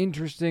most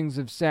interesting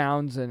of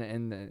sounds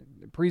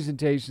and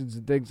presentations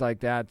and things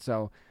like that.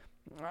 So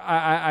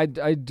I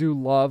do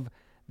love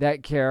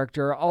that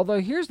character. Although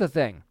here's the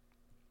thing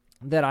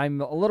that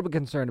I'm a little bit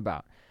concerned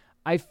about.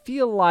 I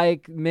feel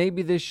like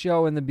maybe this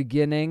show in the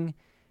beginning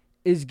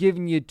is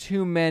giving you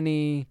too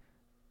many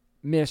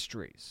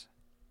mysteries.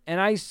 And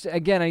I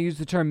use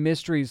the term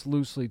mysteries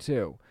loosely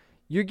too.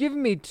 You're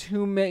giving me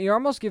you're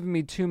almost giving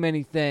me too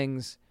many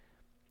things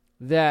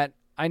that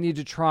I need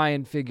to try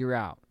and figure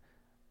out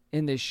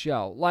in this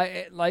show.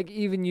 Like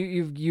even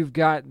you've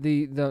got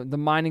the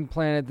mining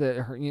planet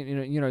that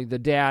the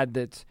dad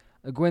that's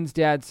Gwen's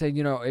dad said,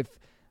 if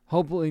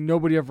hopefully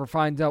nobody ever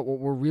finds out what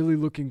we're really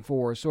looking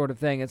for, sort of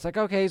thing. It's like,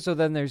 okay, so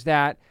then there's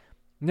that.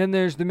 And then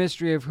there's the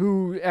mystery of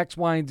who X,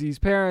 Y, and Z's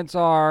parents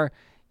are.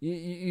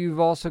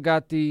 You've also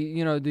got the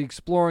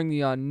exploring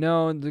the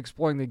unknown, the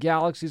exploring the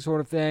galaxy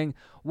sort of thing.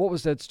 What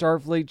was that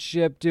Starfleet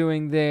ship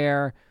doing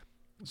there,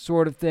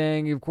 sort of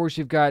thing. Of course,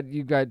 you've got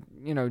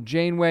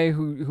Janeway,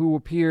 who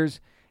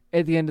appears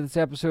at the end of this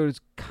episode,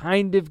 is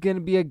kind of going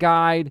to be a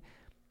guide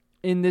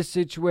in this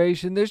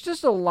situation. There's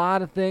just a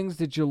lot of things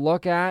that you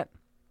look at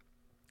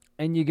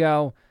and you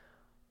go,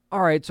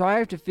 all right, so I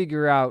have to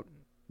figure out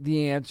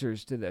the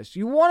answers to this.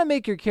 You want to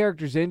make your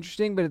characters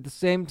interesting, but at the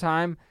same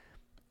time,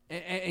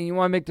 and you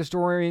want to make the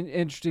story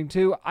interesting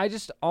too, I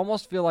just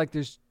almost feel like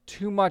there's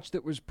too much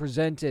that was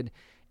presented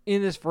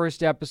in this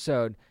first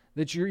episode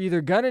that you're either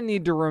going to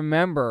need to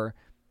remember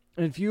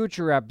in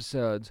future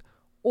episodes,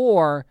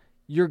 or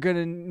you're going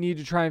to need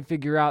to try and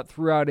figure out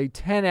throughout a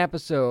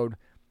 10-episode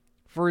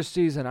first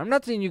season. I'm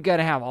not saying you've got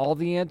to have all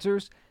the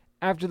answers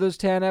after those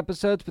 10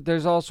 episodes, but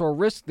there's also a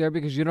risk there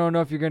because you don't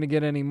know if you're going to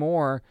get any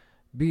more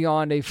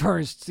beyond a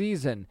first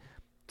season.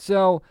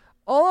 So,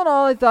 all in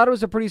all, I thought it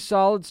was a pretty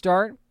solid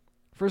start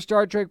for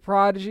Star Trek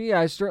Prodigy.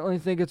 I certainly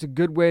think it's a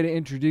good way to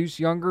introduce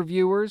younger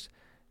viewers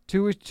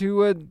to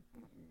a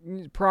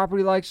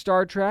property like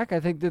Star Trek. I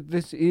think that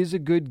this is a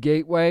good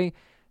gateway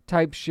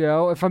type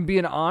show. If I'm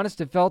being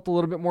honest, it felt a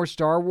little bit more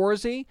Star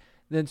Wars-y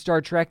than Star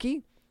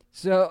Trek-y.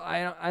 So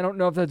I don't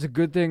know if that's a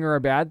good thing or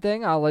a bad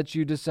thing. I'll let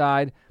you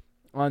decide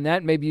on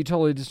that. Maybe you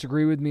totally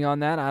disagree with me on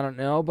that. I don't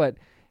know. But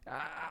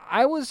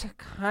I was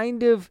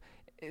kind of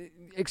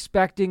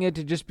expecting it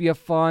to just be a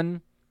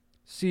fun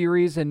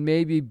series and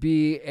maybe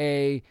be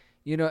a,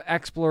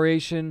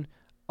 exploration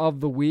of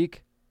the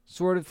week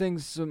sort of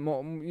things,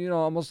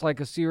 almost like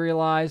a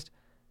serialized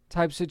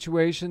type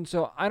situation.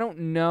 So I don't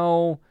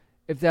know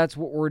if that's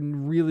what we're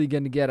really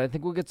going to get. I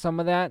think we'll get some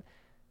of that.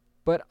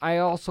 But I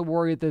also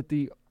worry that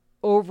the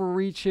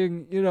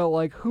overreaching,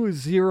 like who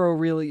Zero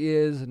really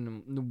is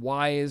and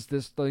why is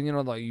this, like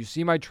you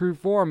see my true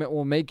form, it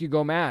will make you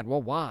go mad.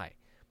 Well, why?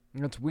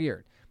 That's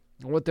weird.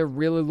 What they're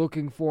really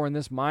looking for in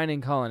this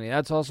mining colony,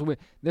 that's also weird.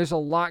 There's a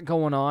lot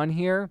going on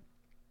here,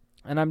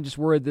 and I'm just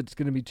worried that it's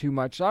going to be too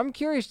much. So I'm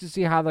curious to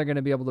see how they're going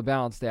to be able to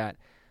balance that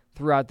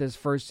throughout this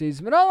first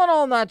season. But all in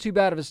all, not too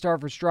bad of a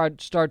start for Star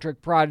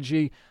Trek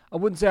Prodigy. I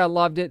wouldn't say I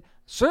loved it.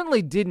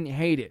 Certainly didn't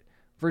hate it.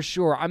 For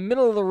sure. I'm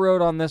middle of the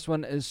road on this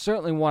one. Is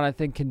certainly one I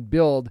think can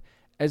build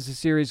as the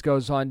series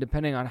goes on,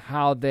 depending on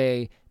how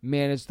they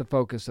manage the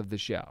focus of the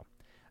show.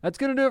 That's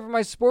going to do it for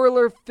my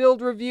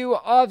spoiler-filled review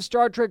of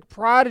Star Trek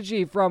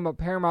Prodigy from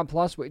Paramount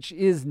Plus, which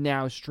is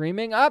now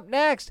streaming. Up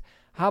next,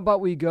 how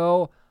about we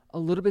go a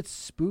little bit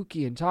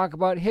spooky and talk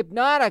about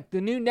Hypnotic,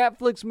 the new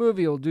Netflix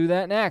movie. We'll do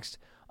that next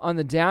on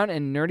the Down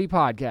and Nerdy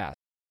Podcast.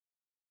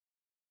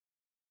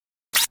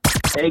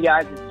 Hey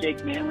guys, it's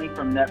Jake Manley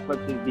from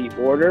Netflix's The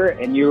Order,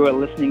 and you are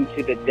listening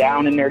to the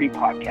Down and Nerdy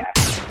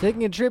Podcast.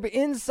 Taking a trip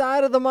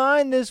inside of the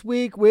mind this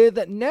week with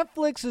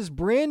Netflix's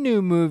brand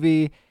new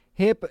movie,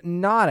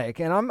 Hypnotic.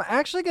 And I'm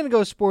actually going to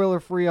go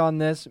spoiler-free on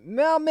this.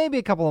 Well, maybe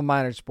a couple of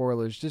minor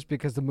spoilers, just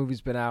because the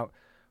movie's been out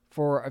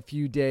for a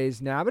few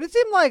days now. But it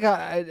seemed like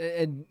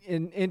an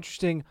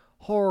interesting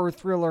horror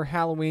thriller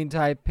Halloween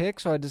type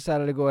pick, so I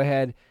decided to go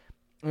ahead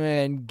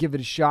and give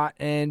it a shot.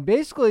 And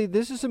basically,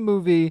 this is a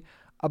movie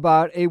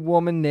about a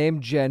woman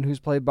named Jen, who's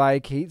played by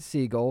Kate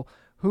Siegel,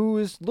 who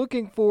is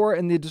looking for,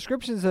 and the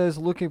description says,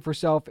 looking for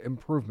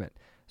self-improvement.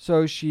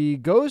 So she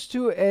goes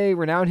to a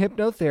renowned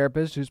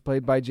hypnotherapist, who's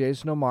played by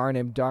Jason O'Mara,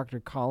 named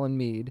Dr. Colin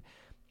Mead,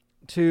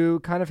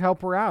 to kind of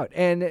help her out.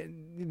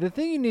 And the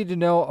thing you need to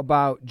know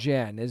about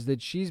Jen is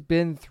that she's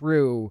been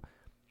through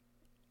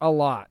a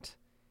lot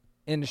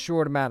in a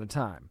short amount of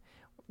time.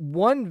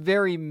 One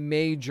very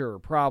major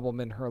problem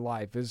in her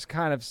life has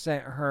kind of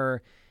sent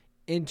her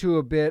into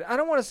a bit, I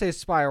don't want to say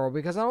spiral,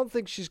 because I don't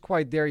think she's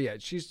quite there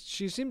yet. She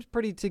seems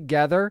pretty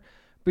together,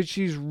 but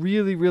she's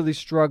really, really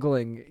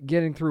struggling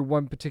getting through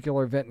one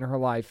particular event in her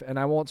life, and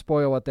I won't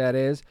spoil what that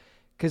is,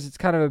 because it's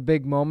kind of a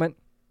big moment,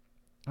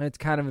 and it's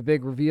kind of a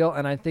big reveal,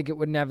 and I think it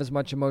wouldn't have as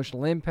much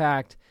emotional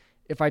impact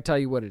if I tell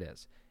you what it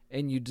is,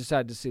 and you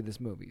decide to see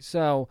this movie.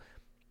 So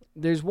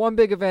there's one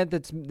big event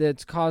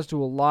that's caused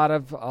to a lot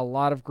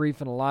of grief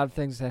and a lot of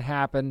things that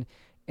happen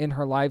in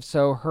her life.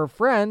 So her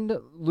friend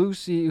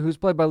Lucy, who's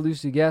played by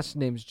Lucy Guest,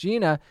 name's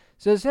Gina,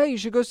 says, "Hey, you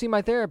should go see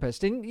my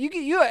therapist." And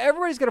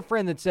everybody's got a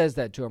friend that says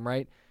that to him,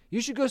 right?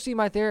 You should go see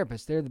my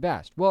therapist. They're the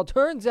best. Well, it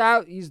turns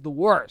out he's the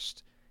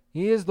worst.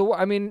 He is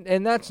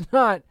and that's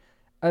not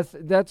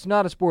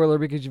a spoiler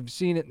because you've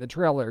seen it in the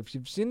trailer. If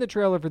you've seen the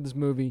trailer for this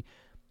movie,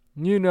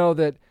 you know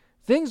that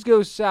things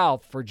go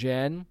south for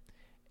Jen.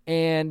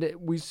 And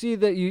we see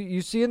that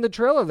you see in the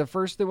trailer,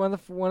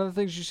 one of the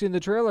things you see in the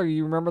trailer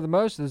you remember the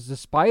most is the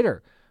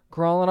spider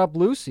crawling up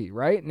Lucy,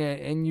 right?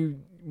 And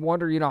you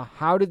wonder,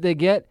 how did they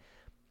get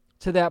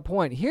to that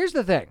point? Here's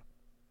the thing.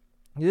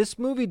 This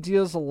movie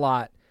deals a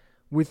lot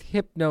with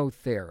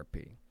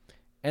hypnotherapy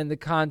and the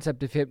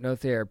concept of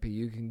hypnotherapy.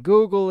 You can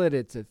Google it.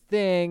 It's a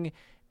thing.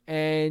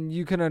 And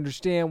you can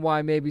understand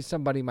why maybe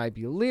somebody might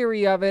be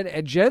leery of it.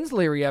 And Jen's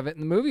leery of it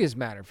in the movie, as a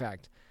matter of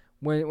fact.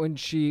 When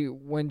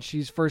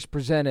she's first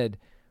presented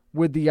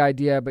with the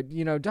idea, but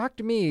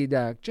Dr. Mead,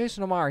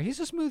 Jason O'Mara, he's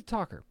a smooth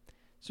talker,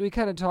 so he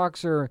kind of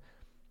talks her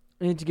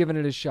into giving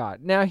it a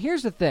shot. Now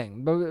here's the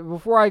thing, but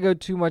before I go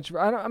too much,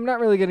 I'm not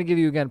really going to give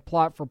you again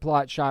plot for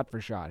plot, shot for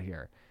shot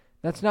here.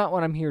 That's not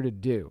what I'm here to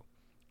do.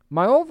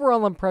 My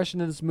overall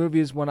impression of this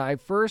movie is when I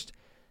first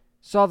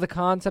saw the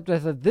concept, I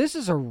thought this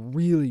is a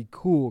really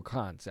cool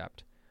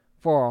concept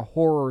for a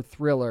horror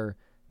thriller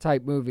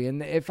type movie.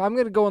 And if I'm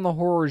going to go in the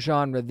horror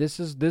genre,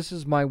 this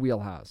is my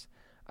wheelhouse.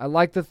 I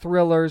like the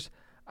thrillers.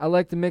 I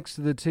like the mix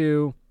of the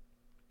two.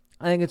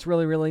 I think it's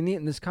really, really neat.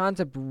 And this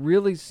concept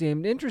really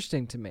seemed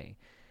interesting to me.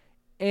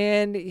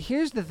 And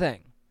here's the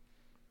thing.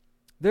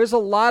 There's a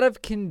lot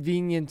of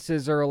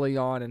conveniences early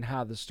on in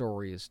how the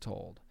story is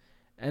told.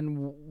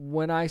 And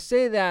when I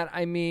say that,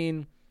 I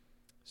mean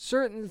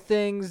certain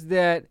things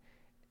that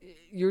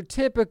your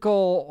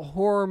typical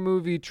horror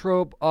movie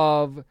trope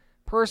of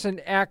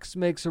person X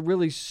makes a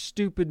really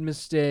stupid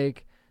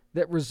mistake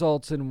that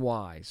results in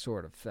Y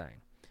sort of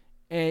thing.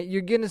 And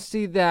you're going to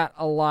see that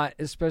a lot,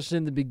 especially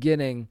in the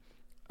beginning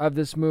of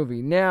this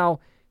movie. Now,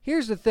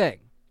 here's the thing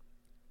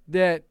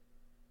that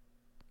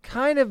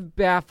kind of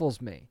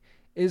baffles me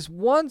is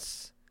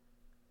once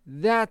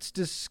that's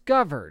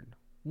discovered,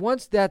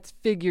 once that's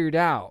figured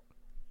out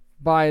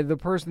by the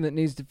person that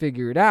needs to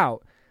figure it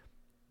out,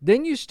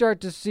 then you start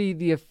to see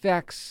the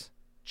effects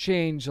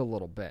change a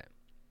little bit.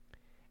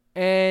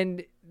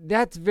 And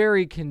that's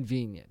very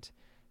convenient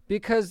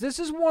because this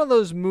is one of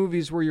those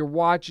movies where you're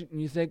watching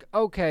and you think,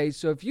 okay,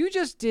 so if you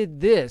just did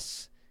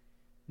this,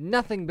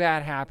 nothing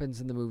bad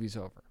happens and the movie's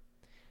over.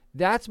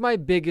 That's my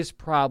biggest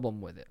problem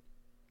with it,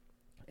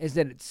 is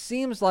that it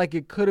seems like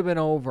it could have been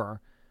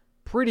over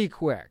pretty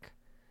quick.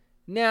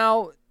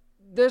 Now,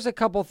 there's a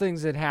couple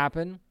things that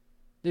happen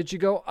that you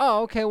go,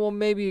 oh, okay, well,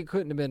 maybe it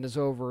couldn't have been as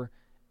over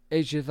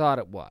as you thought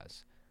it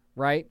was,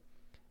 right?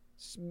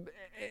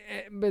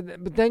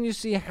 But then you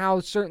see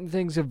how certain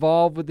things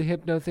evolve with the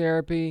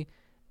hypnotherapy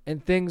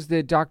and things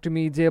that Dr.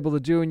 Mead's able to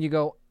do, and you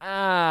go,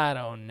 I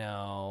don't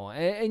know.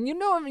 And you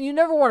know, you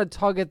never want to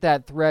tug at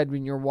that thread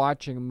when you're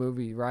watching a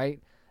movie, right?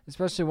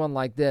 Especially one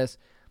like this.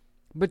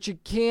 But you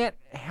can't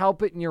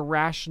help it in your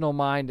rational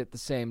mind at the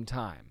same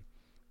time,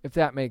 if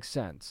that makes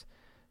sense.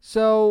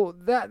 So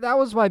that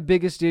was my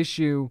biggest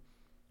issue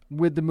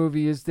with the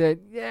movie, is that,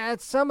 yeah,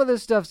 some of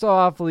this stuff's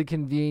awfully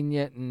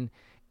convenient,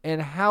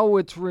 and how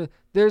it's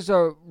there's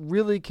a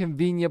really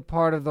convenient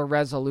part of the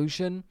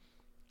resolution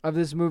of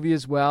this movie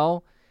as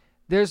well.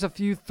 There's a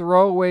few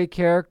throwaway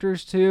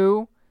characters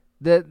too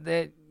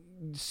that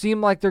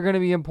seem like they're going to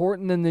be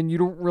important, and then you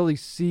don't really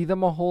see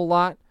them a whole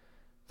lot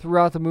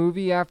throughout the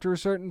movie after a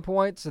certain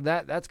point. So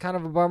that's kind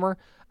of a bummer.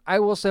 I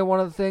will say one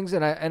of the things,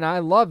 and I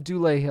love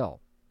Dule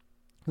Hill,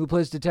 who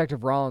plays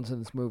Detective Rollins in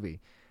this movie,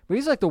 but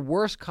he's like the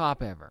worst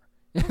cop ever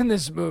in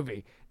this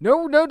movie.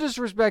 No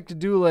disrespect to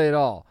Dule at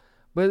all.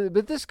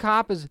 But this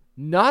cop is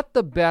not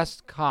the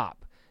best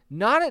cop.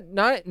 Not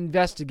at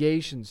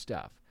investigation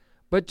stuff,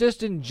 but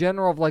just in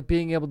general of like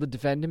being able to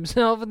defend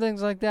himself and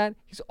things like that.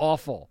 He's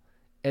awful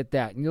at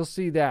that, and you'll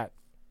see that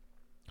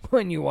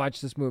when you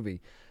watch this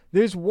movie.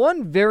 There's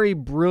one very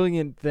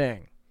brilliant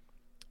thing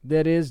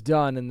that is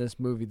done in this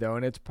movie, though,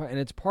 and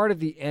it's part of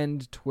the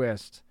end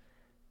twist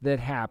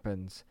that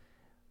happens.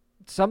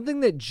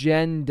 Something that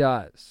Jen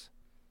does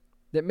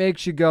that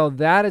makes you go,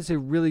 that is a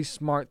really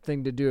smart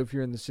thing to do if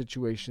you're in the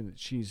situation that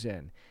she's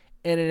in.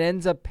 And it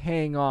ends up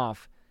paying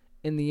off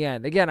in the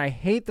end. Again, I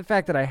hate the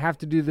fact that I have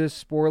to do this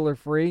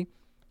spoiler-free.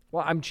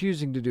 Well, I'm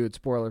choosing to do it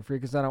spoiler-free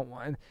because I don't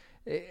want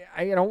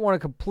to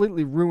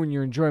completely ruin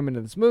your enjoyment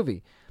of this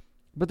movie.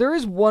 But there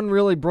is one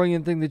really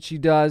brilliant thing that she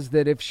does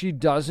that if she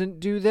doesn't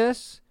do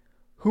this,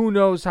 who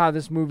knows how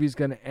this movie's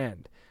going to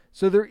end.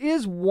 So there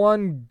is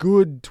one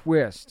good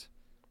twist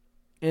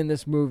in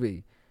this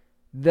movie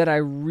that I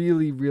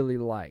really, really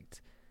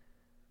liked.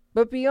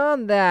 But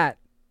beyond that,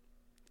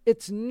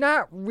 it's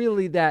not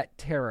really that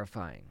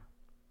terrifying.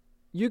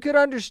 You could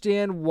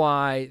understand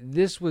why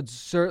this would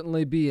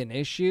certainly be an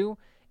issue,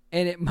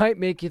 and it might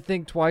make you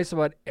think twice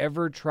about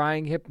ever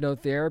trying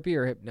hypnotherapy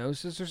or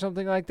hypnosis or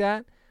something like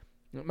that.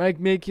 It might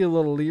make you a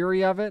little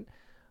leery of it.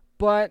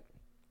 But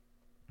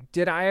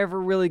did I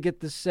ever really get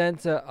the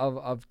sense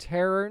of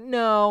terror?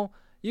 No.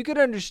 You could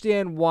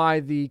understand why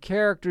the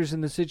characters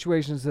in the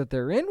situations that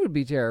they're in would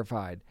be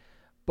terrified.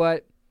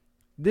 But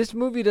this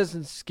movie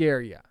doesn't scare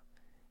you.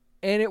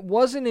 And it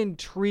wasn't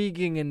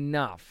intriguing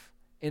enough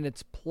in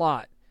its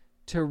plot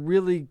to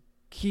really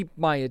keep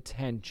my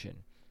attention.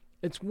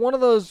 It's one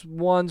of those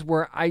ones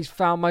where I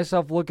found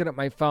myself looking at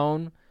my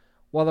phone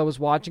while I was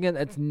watching it.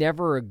 That's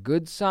never a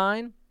good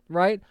sign,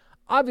 right?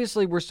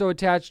 Obviously, we're so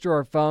attached to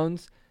our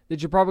phones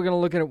that you're probably going to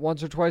look at it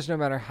once or twice no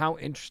matter how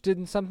interested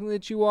in something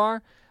that you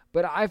are.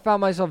 But I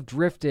found myself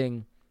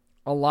drifting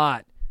a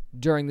lot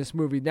during this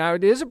movie. Now,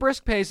 it is a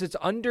brisk pace. It's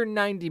under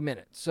 90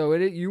 minutes. So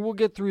you will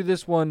get through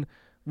this one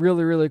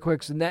really, really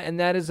quick. And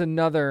that is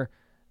another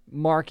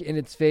mark in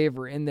its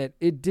favor, in that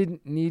it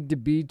didn't need to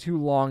be too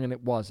long, and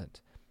it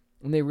wasn't.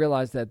 And they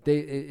realized that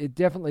it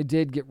definitely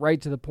did get right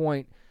to the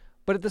point.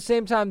 But at the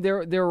same time,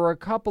 there were a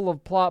couple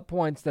of plot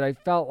points that I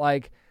felt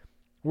like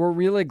were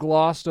really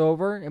glossed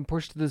over and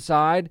pushed to the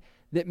side,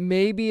 that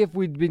maybe if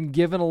we'd been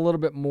given a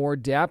little bit more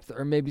depth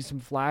or maybe some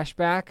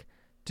flashback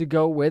to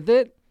go with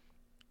it,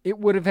 it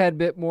would have had a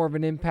bit more of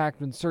an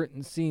impact when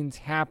certain scenes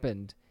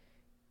happened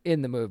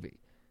in the movie.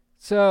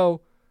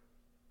 So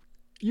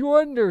you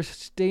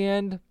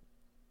understand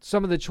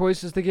some of the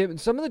choices they give,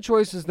 and some of the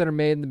choices that are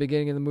made in the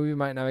beginning of the movie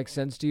might not make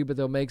sense to you, but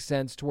they'll make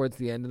sense towards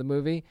the end of the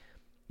movie.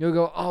 You'll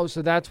go, oh,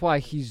 so that's why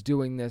he's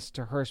doing this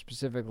to her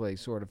specifically,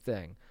 sort of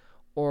thing.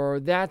 Or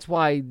that's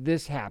why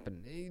this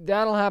happened.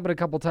 That'll happen a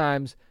couple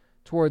times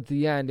towards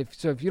the end.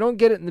 If you don't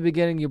get it in the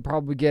beginning, you'll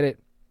probably get it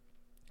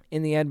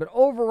in the end. But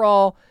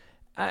overall,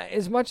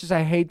 as much as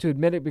I hate to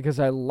admit it, because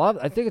I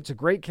think it's a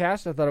great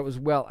cast, I thought it was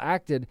well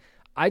acted,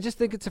 I just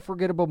think it's a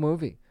forgettable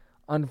movie.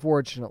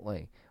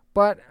 unfortunately.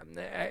 But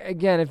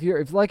again, if you're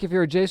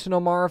a Jason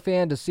O'Mara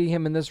fan, to see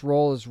him in this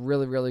role is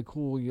really, really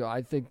cool.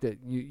 I think that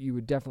you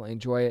would definitely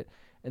enjoy it.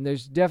 And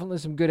there's definitely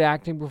some good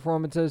acting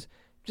performances.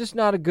 Just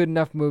not a good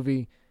enough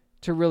movie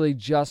to really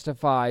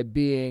justify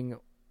being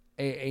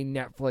a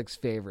Netflix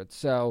favorite.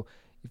 So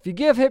if you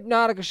give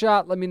Hypnotic a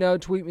shot, let me know.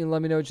 Tweet me and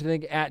let me know what you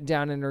think at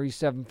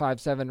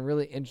DownandNerdy757.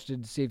 Really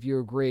interested to see if you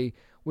agree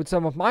with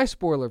some of my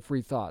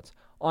spoiler-free thoughts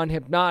on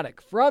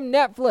Hypnotic from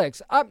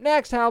Netflix. Up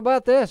next, how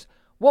about this?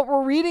 What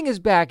We're Reading is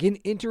back in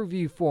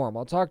interview form.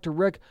 I'll talk to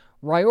Rick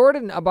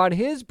Riordan about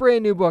his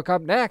brand new book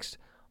up next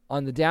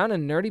on the Down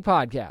and Nerdy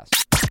podcast.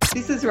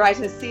 This is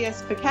writer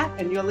C.S. Pacat,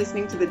 and you're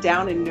listening to the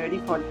Down and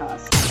Nerdy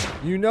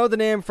podcast. You know the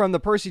name from the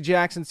Percy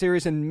Jackson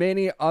series and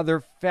many other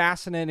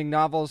fascinating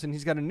novels, and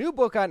he's got a new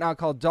book out now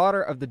called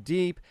Daughter of the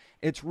Deep.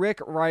 It's Rick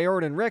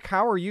Riordan. Rick,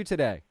 how are you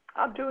today?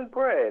 I'm doing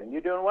great.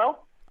 You doing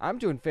well? I'm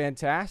doing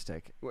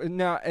fantastic.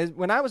 Now,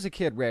 when I was a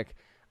kid, Rick,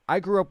 I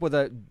grew up with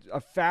a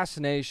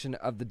fascination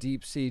of the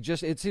deep sea.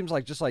 It seems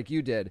like just like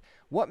you did.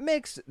 What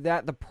makes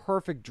that the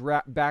perfect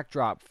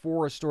backdrop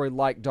for a story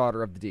like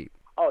Daughter of the Deep?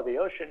 Oh, the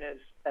ocean is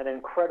an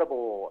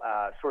incredible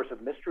source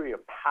of mystery,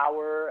 of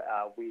power.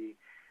 We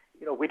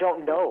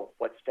don't know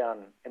what's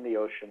down in the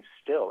ocean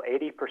still.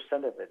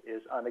 80% of it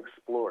is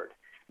unexplored.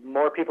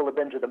 More people have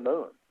been to the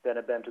moon than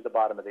have been to the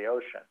bottom of the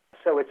ocean.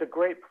 So it's a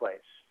great place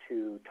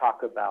to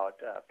talk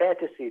about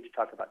fantasy, to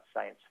talk about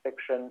science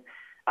fiction.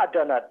 I've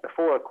done that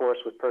before, of course,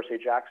 with Percy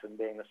Jackson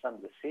being the son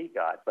of the sea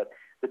god. But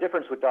the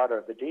difference with Daughter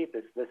of the Deep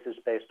is this is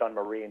based on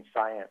marine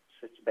science.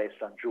 It's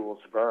based on Jules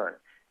Verne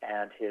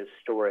and his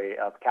story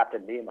of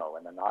Captain Nemo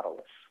and the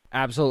Nautilus.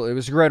 Absolutely. It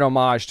was a great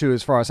homage, too,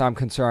 as far as I'm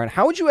concerned.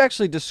 How would you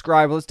actually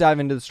describe, let's dive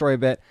into the story a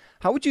bit,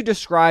 how would you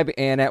describe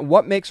Anna?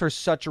 What makes her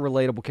such a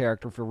relatable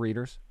character for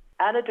readers?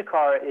 Anna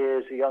Dakar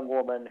is a young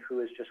woman who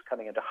is just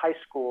coming into high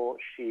school.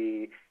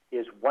 She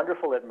is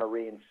wonderful at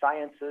marine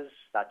sciences.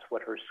 That's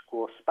what her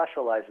school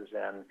specializes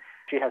in.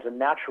 She has a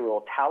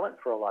natural talent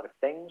for a lot of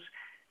things,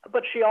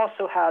 but she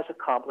also has a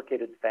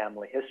complicated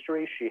family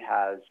history. She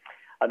has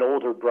an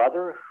older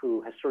brother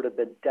who has sort of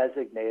been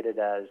designated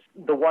as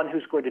the one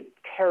who's going to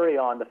carry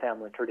on the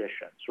family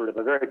tradition, sort of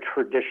a very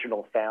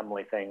traditional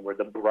family thing where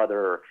the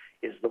brother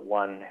is the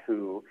one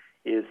who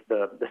is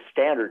the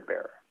standard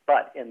bearer.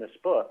 But in this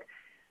book,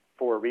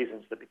 for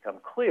reasons that become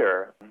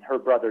clear, her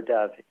brother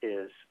Dev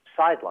is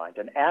sidelined,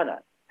 and Anna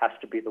has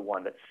to be the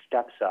one that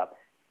steps up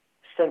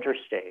center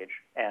stage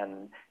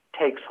and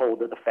takes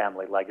hold of the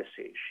family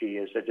legacy. She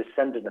is a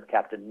descendant of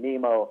Captain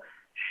Nemo.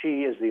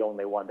 She is the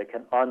only one that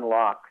can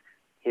unlock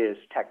his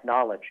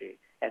technology,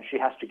 and she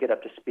has to get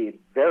up to speed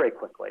very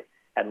quickly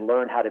and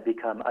learn how to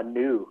become a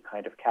new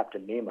kind of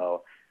Captain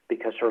Nemo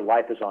because her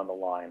life is on the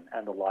line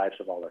and the lives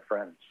of all her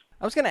friends.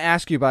 I was going to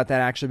ask you about that,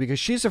 actually, because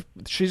she's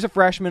a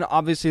freshman.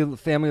 Obviously,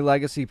 family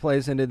legacy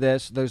plays into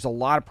this. There's a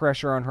lot of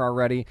pressure on her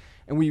already,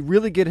 and we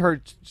really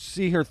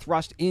see her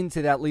thrust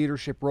into that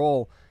leadership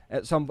role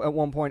at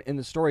one point in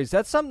the story. Is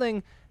that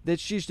something that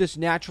she's just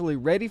naturally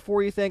ready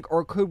for, you think,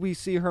 or could we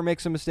see her make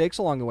some mistakes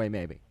along the way,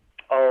 maybe?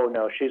 Oh,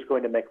 no, she's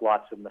going to make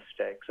lots of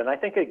mistakes. And I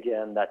think,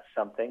 again, that's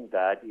something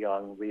that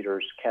young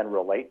readers can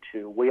relate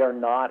to. We are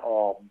not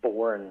all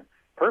born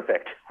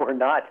perfect. We're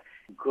not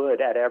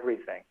good at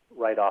everything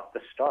right off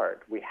the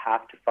start. We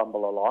have to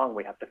fumble along.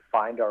 We have to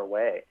find our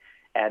way.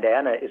 And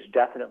Anna is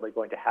definitely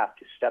going to have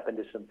to step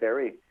into some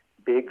very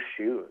big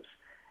shoes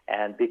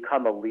and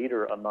become a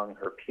leader among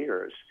her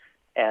peers.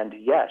 And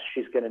yes,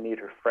 she's going to need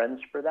her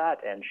friends for that,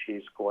 and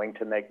she's going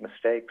to make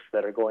mistakes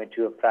that are going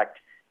to affect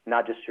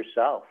not just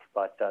herself,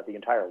 but the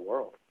entire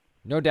world.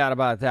 No doubt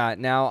about that.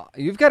 Now,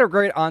 you've got a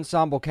great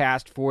ensemble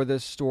cast for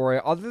this story.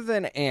 Other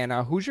than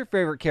Anna, who's your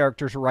favorite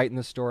character to write in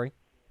this story?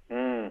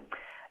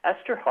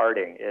 Esther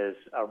Harding is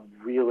a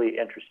really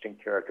interesting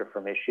character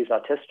for me. She's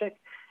autistic,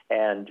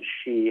 and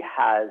she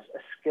has a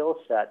skill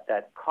set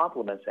that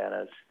complements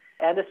Anna's,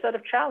 and a set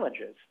of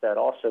challenges that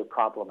also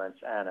complements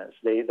Anna's.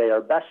 They are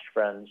best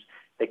friends.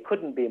 They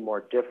couldn't be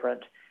more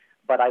different,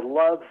 but I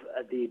love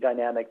the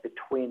dynamic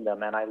between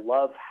them, and I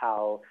love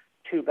how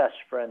two best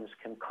friends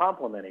can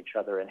complement each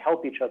other and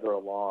help each other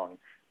along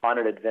on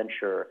an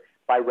adventure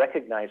by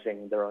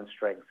recognizing their own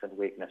strengths and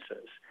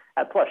weaknesses.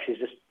 And plus, she's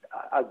just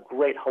a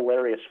great,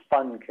 hilarious,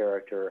 fun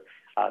character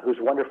who's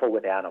wonderful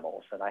with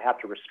animals, and I have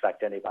to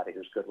respect anybody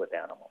who's good with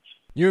animals.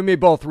 You and me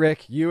both,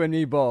 Rick. You and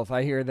me both.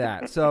 I hear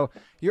that. So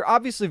you're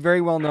obviously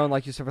very well known,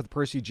 like you said, for the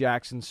Percy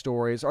Jackson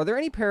stories. Are there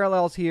any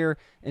parallels here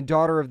in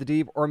Daughter of the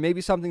Deep, or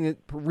maybe something that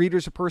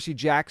readers of Percy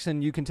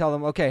Jackson, you can tell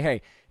them, okay,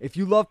 hey, if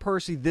you love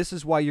Percy, this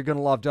is why you're going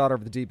to love Daughter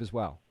of the Deep as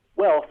well?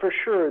 Well, for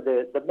sure,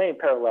 the main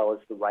parallel is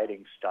the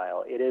writing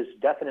style. It is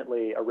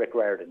definitely a Rick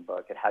Riordan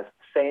book. It has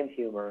the same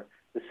humor,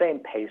 the same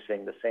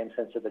pacing, the same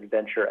sense of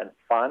adventure and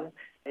fun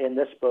in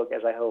this book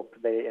as I hope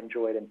they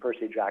enjoyed in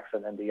Percy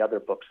Jackson and the other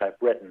books I've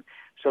written.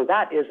 So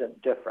that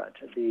isn't different.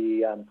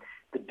 The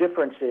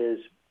difference is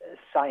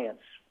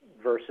science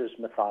versus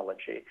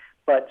mythology.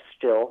 But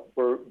still,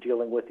 we're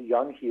dealing with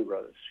young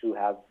heroes who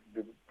have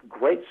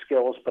great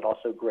skills but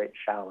also great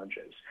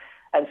challenges.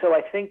 And so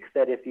I think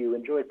that if you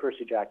enjoyed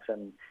Percy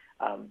Jackson,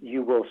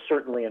 you will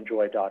certainly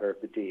enjoy Daughter of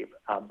the Deep,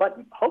 but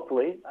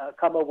hopefully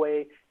come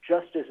away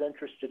just as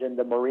interested in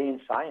the marine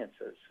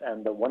sciences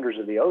and the wonders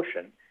of the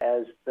ocean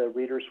as the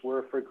readers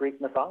were for Greek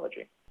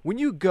mythology. When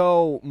you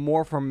go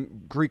more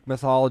from Greek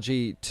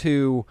mythology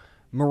to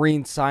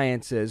marine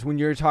sciences, when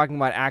you're talking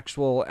about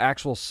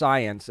actual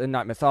science and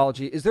not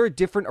mythology, is there a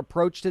different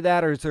approach to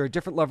that, or is there a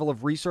different level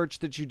of research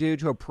that you do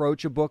to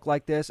approach a book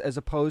like this as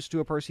opposed to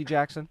a Percy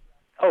Jackson?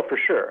 Oh, for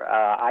sure.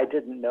 I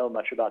didn't know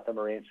much about the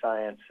marine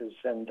sciences,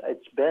 and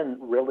it's been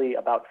really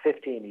about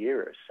 15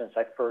 years since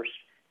I first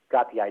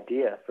got the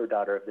idea for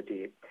Daughter of the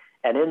Deep.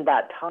 And in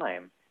that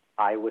time,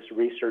 I was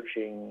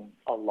researching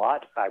a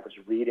lot. I was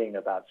reading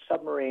about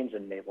submarines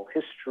and naval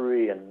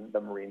history and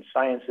the marine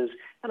sciences,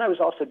 and I was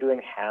also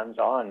doing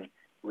hands-on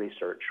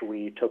research.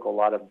 We took a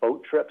lot of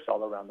boat trips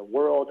all around the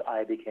world.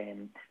 I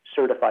became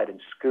certified in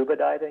scuba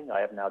diving.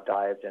 I have now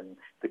dived in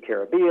the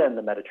Caribbean,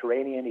 the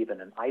Mediterranean,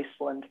 even in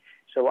Iceland.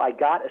 So I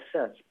got a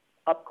sense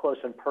up close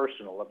and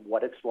personal of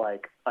what it's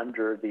like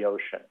under the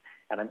ocean.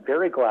 And I'm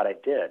very glad I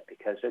did,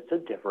 because it's a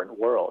different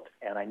world.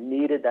 And I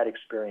needed that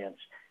experience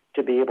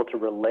to be able to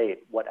relate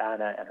what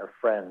Anna and her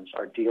friends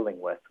are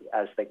dealing with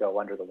as they go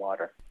under the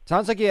water.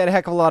 Sounds like you had a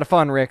heck of a lot of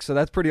fun, Rick, so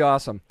that's pretty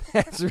awesome.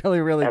 That's really,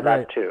 really and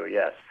great. That too,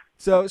 yes.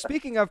 So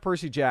speaking of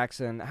Percy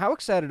Jackson, how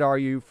excited are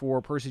you for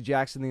Percy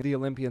Jackson, the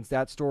Olympians,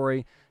 that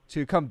story,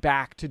 to come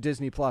back to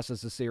Disney Plus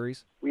as a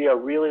series? We are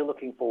really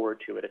looking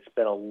forward to it. It's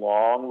been a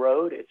long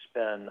road. It's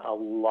been a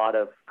lot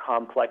of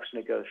complex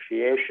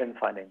negotiation,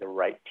 finding the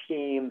right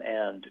team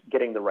and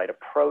getting the right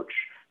approach.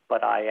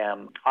 But I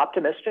am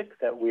optimistic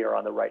that we are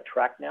on the right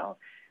track now.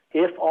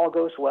 If all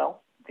goes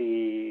well,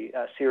 the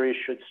series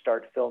should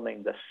start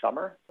filming this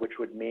summer, which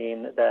would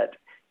mean that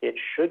it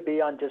should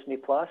be on Disney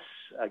Plus,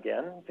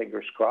 again,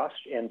 fingers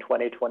crossed, in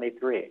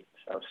 2023.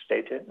 So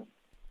stay tuned.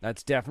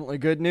 That's definitely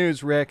good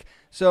news, Rick.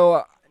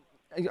 So,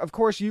 of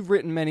course, you've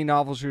written many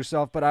novels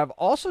yourself, but I've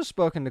also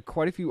spoken to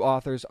quite a few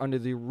authors under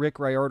the Rick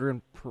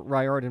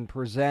Riordan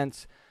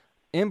Presents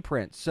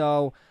imprint.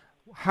 So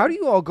how do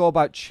you all go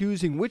about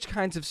choosing which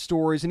kinds of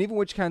stories and even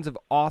which kinds of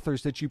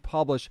authors that you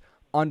publish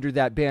under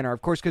that banner?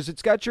 Of course, because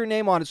it's got your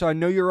name on it, so I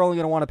know you're only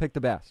going to want to pick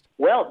the best.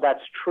 Well,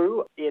 that's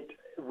true. It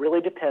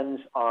really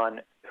depends on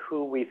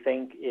who we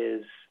think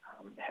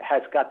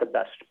has got the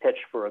best pitch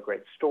for a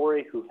great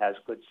story, who has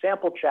good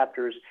sample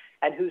chapters,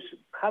 and who's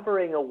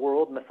covering a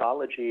world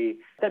mythology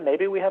that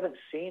maybe we haven't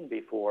seen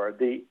before.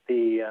 The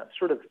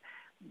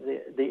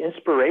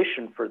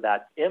inspiration for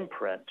that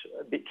imprint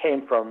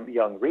came from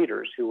young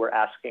readers who were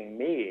asking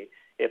me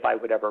if I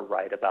would ever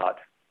write about,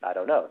 I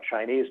don't know,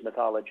 Chinese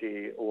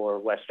mythology or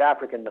West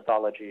African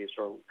mythologies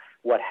or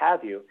what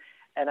have you.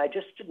 And I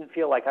just didn't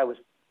feel like I was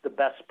the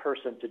best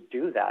person to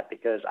do that,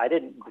 because I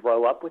didn't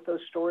grow up with those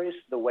stories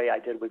the way I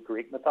did with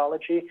Greek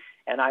mythology,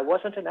 and I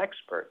wasn't an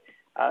expert.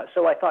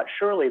 So I thought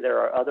surely there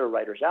are other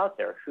writers out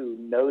there who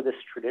know this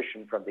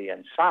tradition from the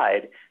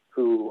inside,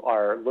 who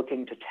are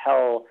looking to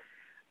tell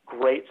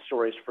great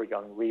stories for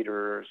young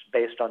readers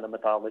based on the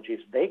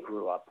mythologies they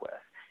grew up with.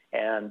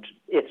 And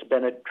it's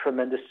been a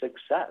tremendous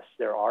success.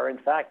 There are, in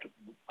fact,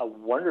 a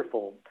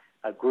wonderful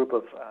group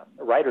of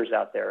writers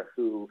out there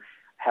who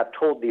have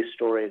told these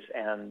stories,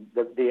 and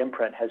the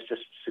imprint has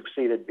just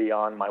succeeded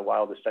beyond my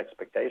wildest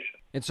expectation.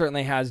 It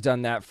certainly has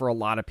done that for a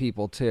lot of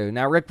people, too.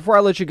 Now, Rick, before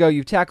I let you go,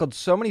 you've tackled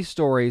so many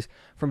stories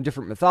from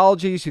different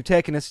mythologies. You've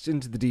taken us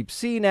into the deep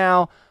sea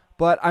now,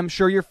 but I'm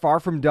sure you're far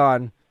from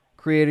done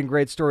creating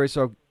great stories.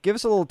 So give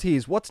us a little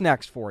tease. What's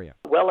next for you?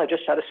 Well, I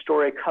just had a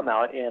story come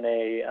out in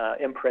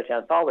a imprint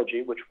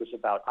anthology, which was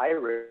about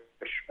Irish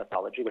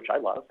mythology, which I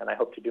love, and I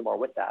hope to do more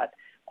with that.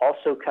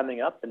 Also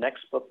coming up, the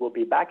next book will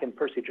be back in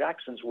Percy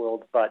Jackson's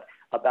world, but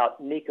about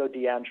Nico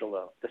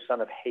D'Angelo, the son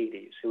of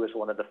Hades, who is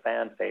one of the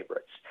fan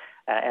favorites.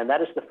 And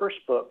that is the first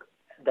book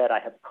that I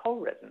have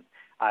co-written.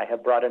 I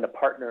have brought in a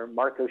partner,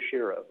 Marco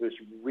Shiro, who's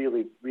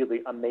really,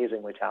 really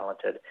amazingly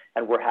talented,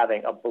 and we're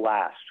having a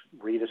blast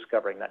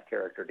rediscovering that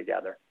character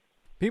together.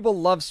 People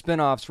love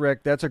spin-offs,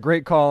 Rick. That's a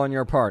great call on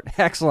your part.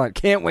 Excellent.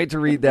 Can't wait to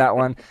read that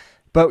one.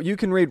 But you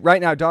can read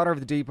right now, Daughter of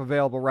the Deep,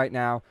 available right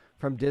now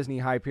from Disney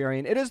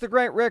Hyperion. It is the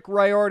great Rick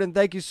Riordan.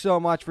 Thank you so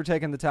much for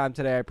taking the time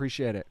today. I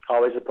appreciate it.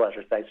 Always a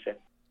pleasure. Thanks, Jim.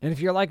 And if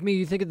you're like me,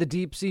 you think of the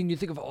deep sea and you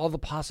think of all the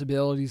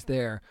possibilities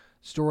there,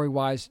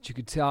 story-wise, that you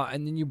could tell,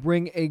 and then you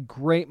bring a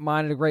great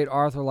mind and a great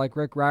author like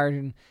Rick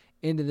Riordan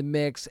into the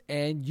mix,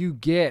 and you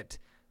get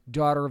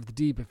Daughter of the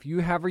Deep. If you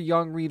have a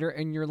young reader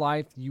in your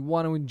life you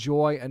want to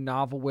enjoy a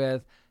novel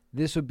with,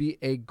 this would be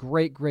a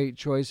great, great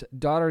choice.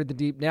 Daughter of the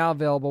Deep, now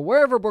available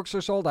wherever books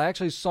are sold. I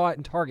actually saw it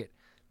in Target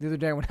the other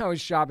day when I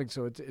was shopping,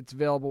 so it's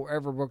available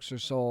wherever books are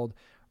sold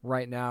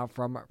right now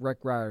from Rick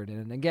Riordan.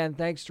 And again,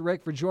 thanks to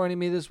Rick for joining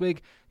me this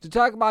week to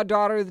talk about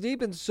Daughter of the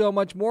Deep and so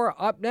much more.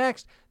 Up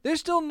next, there's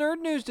still nerd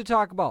news to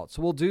talk about,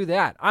 so we'll do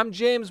that. I'm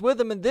James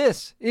Witham, and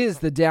this is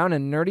the Down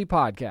and Nerdy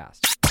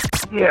Podcast.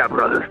 Yeah,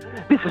 brother.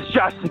 This is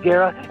Josh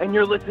Segura, and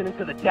you're listening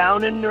to the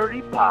Down and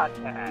Nerdy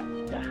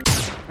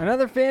Podcast.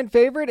 Another fan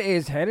favorite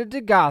is headed to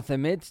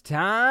Gotham. It's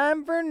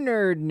time for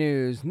Nerd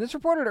News. And this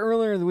reported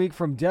earlier in the week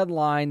from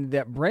Deadline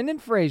that Brendan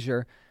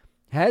Fraser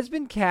has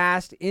been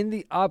cast in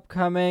the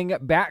upcoming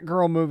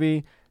Batgirl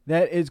movie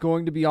that is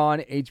going to be on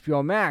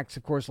HBO Max.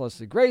 Of course,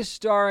 Leslie Grace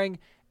starring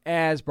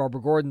as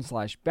Barbara Gordon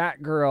 /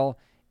 Batgirl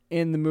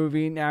in the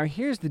movie. Now,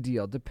 here's the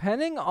deal.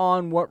 Depending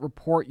on what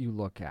report you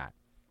look at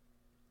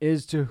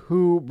as to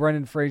who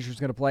Brendan Fraser is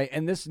going to play,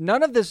 and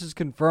none of this is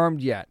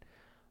confirmed yet,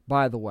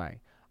 by the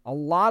way. A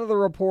lot of the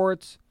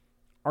reports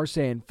are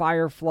saying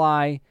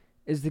Firefly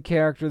is the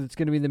character that's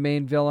going to be the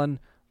main villain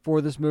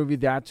for this movie.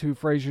 That's who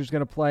Fraser's going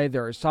to play.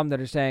 There are some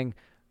that are saying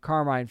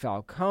Carmine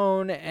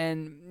Falcone,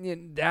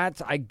 and that's,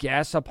 I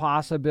guess, a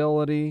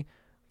possibility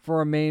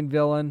for a main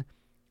villain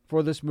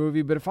for this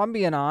movie. But if I'm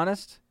being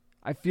honest,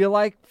 I feel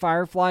like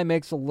Firefly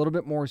makes a little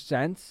bit more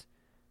sense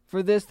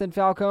for this than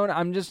Falcone.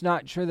 I'm just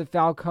not sure that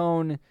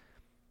Falcone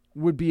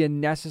would be a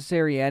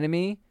necessary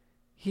enemy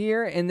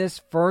here in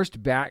this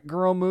first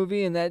Batgirl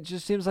movie, and that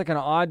just seems like an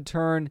odd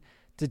turn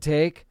to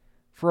take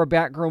for a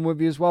Batgirl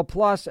movie as well.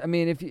 Plus, I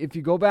mean, if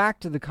you go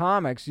back to the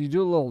comics, you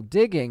do a little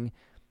digging,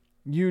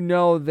 you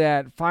know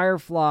that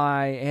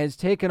Firefly has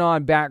taken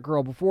on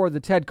Batgirl before, the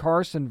Ted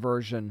Carson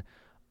version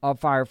of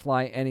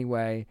Firefly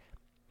anyway,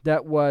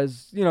 that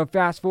was,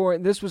 fast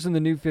forward, this was in the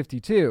New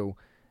 52,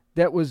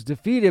 that was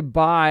defeated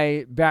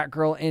by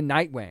Batgirl and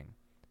Nightwing.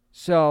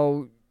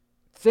 So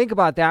think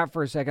about that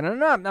for a second.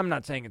 And I'm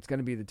not saying it's going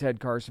to be the Ted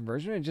Carson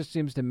version. It just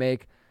seems to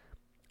make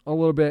a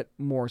little bit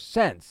more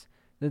sense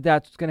that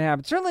that's what's going to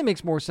happen. It certainly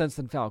makes more sense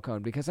than Falcone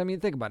because, I mean,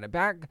 think about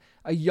it.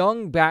 A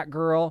young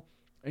Batgirl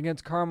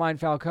against Carmine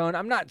Falcone.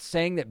 I'm not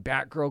saying that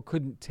Batgirl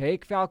couldn't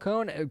take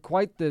Falcone.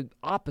 Quite the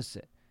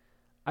opposite.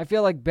 I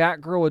feel like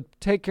Batgirl would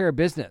take care of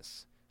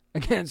business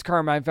against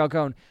Carmine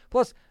Falcone.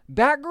 Plus,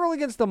 Batgirl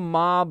against the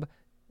mob,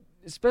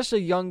 especially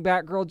young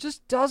Batgirl,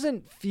 just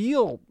doesn't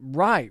feel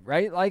right?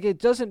 Like, it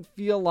doesn't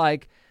feel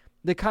like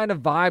the kind of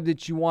vibe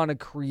that you want to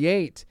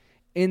create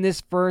in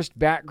this first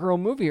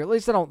Batgirl movie, or at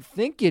least I don't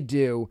think you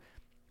do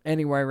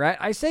anyway, right?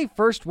 I say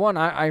first one.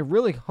 I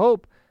really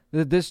hope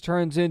that this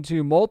turns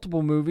into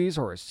multiple movies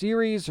or a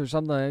series or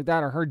something like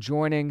that, or her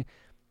joining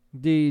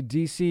the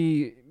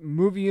DC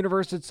movie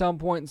universe at some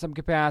point in some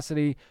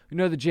capacity. You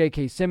know that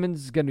J.K.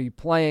 Simmons is going to be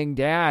playing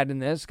Dad in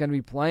this, going to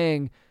be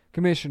playing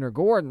Commissioner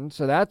Gordon,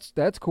 so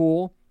that's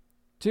cool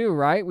too,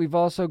 right? We've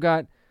also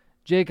got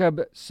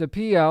Jacob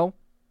Sapio,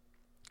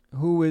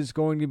 who is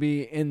going to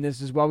be in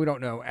this as well. We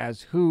don't know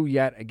as who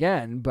yet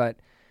again, but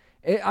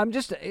I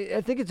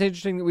think it's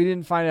interesting that we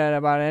didn't find out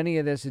about any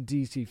of this at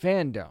DC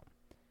Fandom.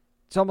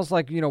 It's almost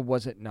like,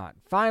 was it not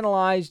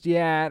finalized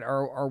yet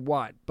or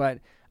what?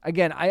 But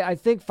again, I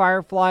think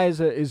Firefly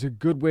is a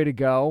good way to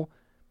go.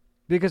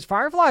 Because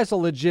Firefly is a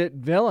legit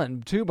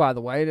villain, too, by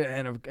the way,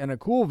 and a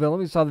cool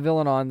villain. We saw the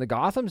villain on the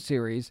Gotham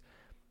series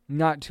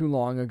not too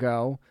long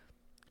ago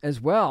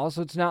as well.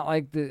 So it's not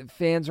like the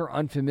fans are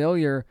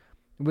unfamiliar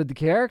with the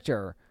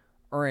character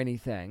or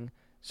anything.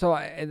 So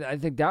I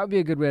think that would be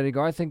a good way to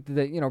go. I think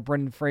that,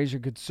 Brendan Fraser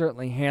could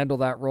certainly handle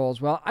that role as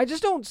well. I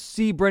just don't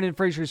see Brendan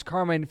Fraser as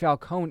Carmine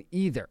Falcone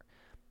either,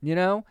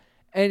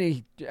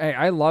 And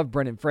I love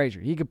Brendan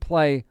Fraser. He could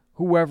play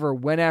whoever,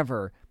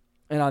 whenever,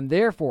 and I'm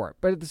there for it.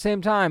 But at the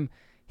same time,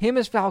 him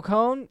as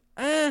Falcone,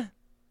 I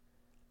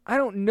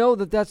don't know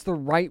that that's the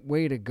right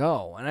way to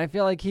go. And I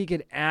feel like he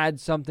could add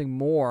something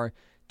more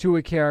to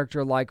a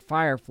character like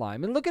Firefly. I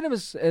mean, look at him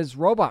as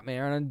Robot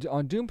Man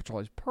on Doom Patrol.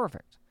 He's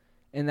perfect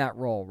in that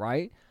role,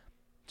 right?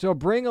 So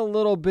bring a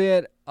little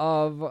bit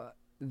of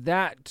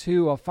that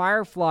to a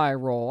Firefly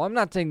role. I'm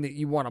not saying that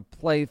you want to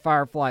play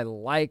Firefly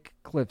like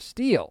Cliff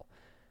Steele.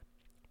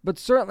 But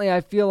certainly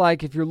I feel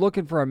like if you're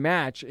looking for a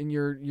match and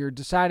you're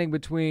deciding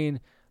between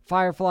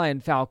Firefly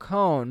and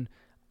Falcone,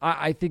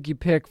 I think you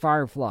pick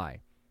Firefly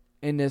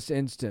in this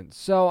instance.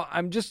 So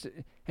I'm just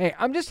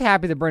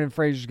happy that Brendan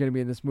Fraser is going to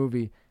be in this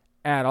movie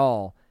at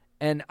all.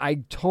 And I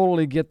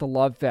totally get the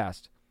love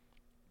fest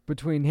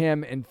between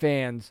him and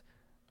fans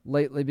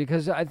lately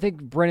because I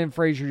think Brendan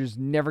Fraser has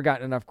never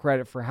gotten enough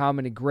credit for how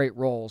many great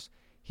roles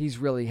he's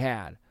really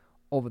had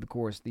over the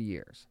course of the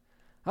years.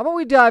 How about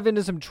we dive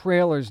into some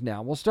trailers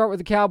now? We'll start with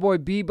the Cowboy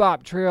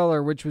Bebop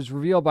trailer, which was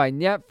revealed by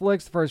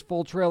Netflix. The first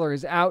full trailer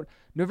is out.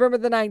 November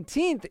the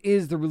 19th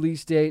is the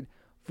release date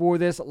for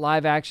this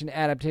live-action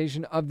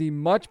adaptation of the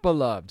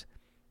much-beloved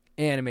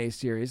anime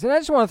series. And I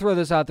just want to throw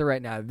this out there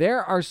right now.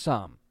 There are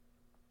some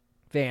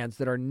fans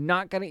that are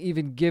not going to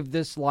even give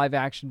this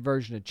live-action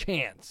version a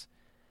chance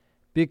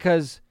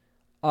because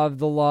of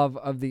the love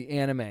of the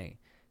anime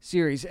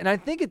series. And I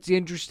think it's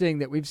interesting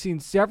that we've seen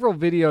several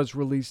videos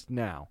released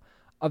now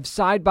of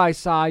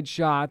side-by-side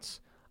shots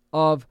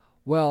of,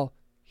 well,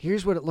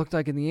 here's what it looked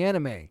like in the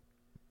anime.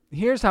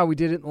 Here's how we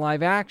did it in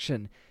live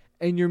action.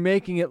 And you're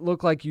making it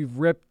look like you've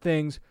ripped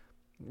things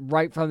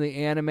right from the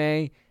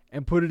anime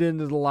and put it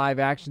into the live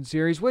action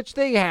series, which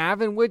they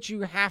have and which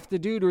you have to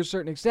do to a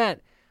certain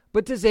extent.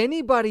 But does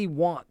anybody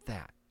want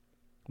that?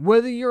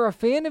 Whether you're a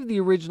fan of the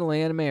original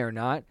anime or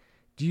not,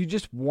 do you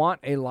just want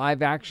a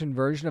live action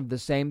version of the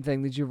same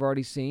thing that you've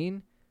already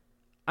seen?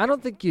 I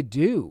don't think you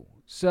do.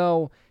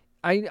 So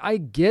I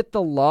get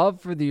the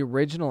love for the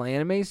original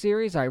anime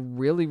series. I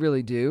really,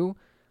 really do.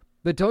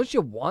 But don't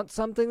you want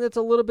something that's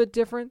a little bit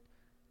different?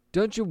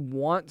 Don't you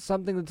want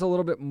something that's a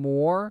little bit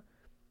more,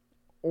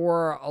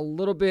 or a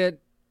little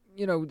bit,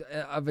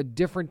 of a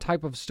different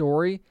type of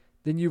story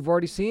than you've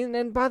already seen?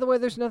 And by the way,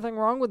 there's nothing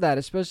wrong with that,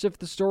 especially if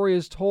the story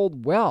is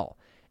told well.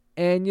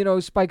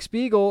 And, Spike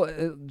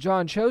Spiegel,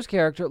 John Cho's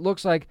character, it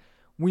looks like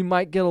we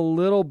might get a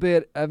little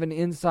bit of an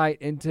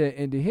insight into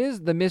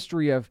the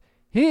mystery of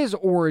his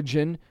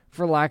origin,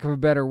 for lack of a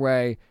better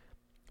way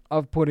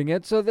of putting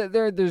it. So that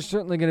there's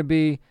certainly going to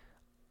be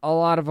a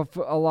lot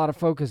of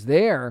focus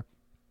there,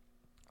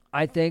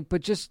 I think.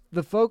 But just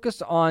the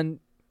focus on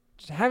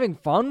just having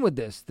fun with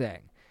this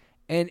thing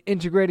and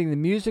integrating the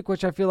music,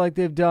 which I feel like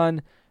they've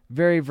done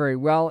very, very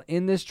well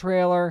in this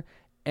trailer,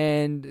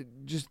 and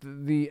just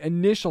the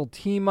initial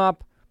team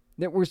up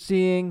that we're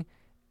seeing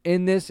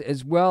in this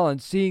as well,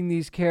 and seeing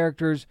these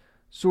characters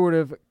sort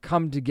of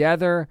come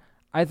together,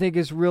 I think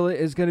is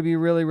going to be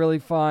really, really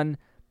fun.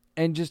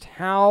 And just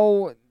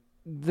how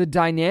the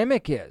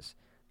dynamic is.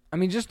 I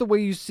mean, just the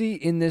way you see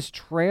in this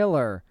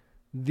trailer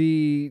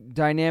the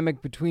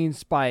dynamic between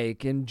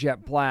Spike and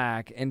Jet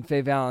Black and Faye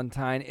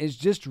Valentine is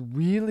just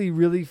really,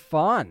 really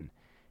fun.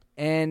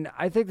 And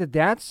I think that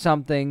that's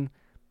something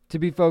to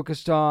be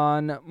focused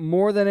on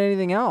more than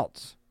anything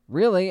else,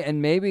 really.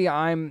 And maybe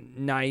I'm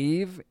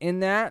naive in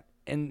that,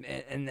 and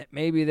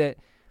maybe that,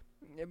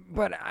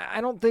 but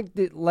I don't think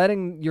that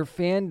letting your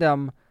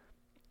fandom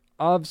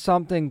of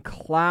something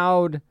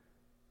cloud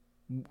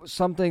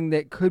something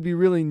that could be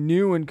really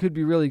new and could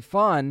be really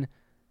fun,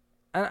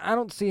 I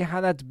don't see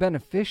how that's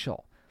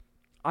beneficial.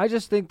 I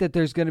just think that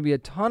there's going to be a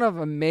ton of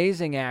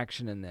amazing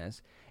action in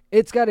this.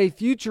 It's got a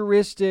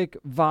futuristic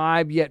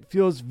vibe, yet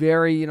feels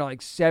very,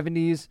 like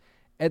 70s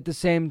at the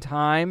same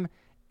time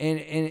in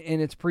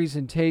its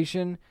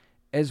presentation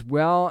as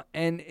well.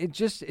 And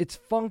it's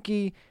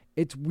funky,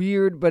 it's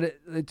weird, but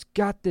it's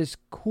got this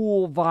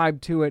cool vibe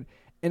to it.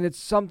 And it's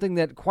something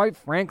that, quite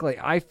frankly,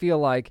 I feel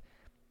like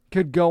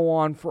could go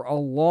on for a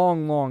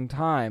long, long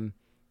time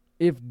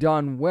if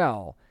done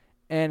well.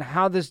 And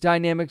how this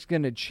dynamic's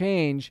going to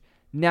change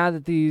now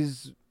that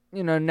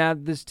now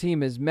that this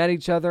team has met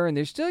each other, and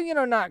they're still,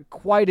 not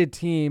quite a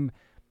team.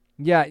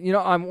 Yeah,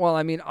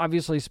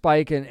 obviously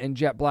Spike and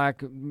Jet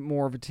Black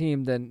more of a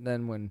team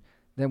than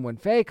when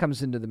Faye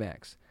comes into the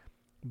mix.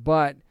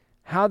 But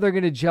how they're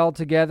going to gel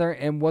together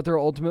and what their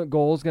ultimate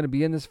goal is going to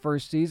be in this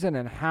first season,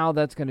 and how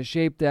that's going to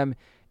shape them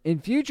in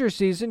future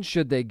seasons,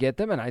 should they get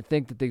them, and I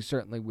think that they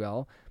certainly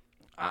will.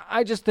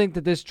 I just think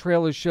that this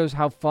trailer shows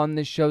how fun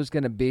this show's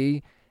going to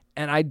be,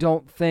 and I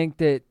don't think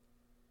that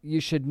you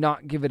should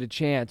not give it a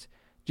chance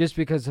just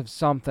because of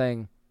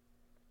something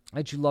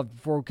that you loved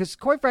before. Because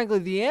quite frankly,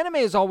 the anime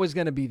is always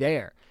going to be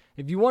there.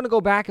 If you want to go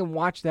back and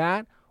watch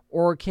that,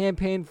 or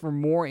campaign for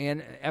more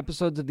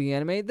episodes of the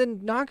anime,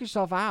 then knock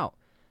yourself out.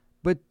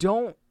 But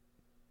don't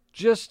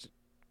just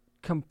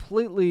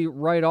completely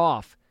write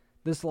off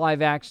this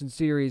live-action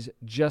series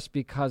just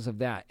because of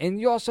that. And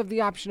you also have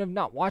the option of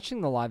not watching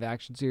the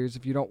live-action series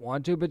if you don't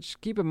want to, but just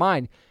keep in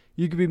mind,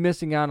 you could be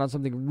missing out on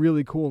something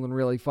really cool and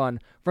really fun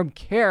from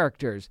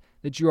characters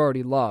that you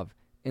already love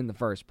in the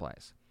first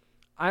place.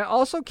 I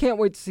also can't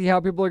wait to see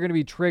how people are going to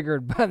be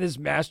triggered by this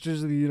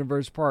Masters of the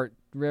Universe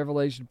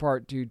Revelation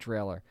Part 2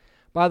 trailer.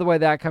 By the way,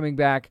 that coming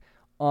back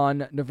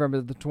on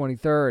November the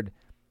 23rd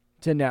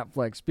to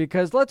Netflix,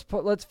 because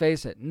let's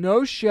face it,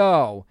 no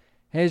show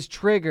has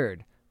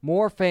triggered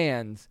more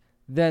fans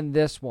than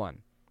this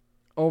one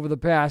over the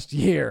past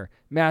year.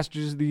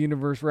 Masters of the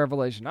Universe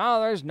Revelation.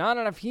 Oh, there's not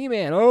enough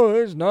He-Man. Oh,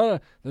 there's not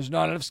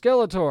enough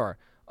Skeletor.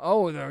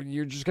 Oh,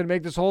 you're just going to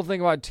make this whole thing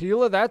about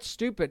Teela? That's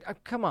stupid.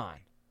 Come on.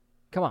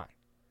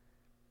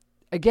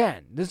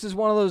 Again, this is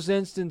one of those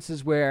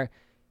instances where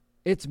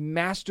it's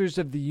Masters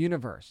of the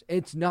Universe.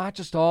 It's not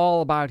just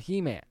all about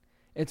He-Man.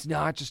 It's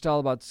not just all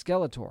about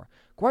Skeletor.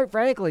 Quite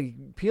frankly,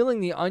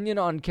 peeling the onion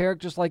on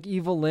characters like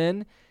Evil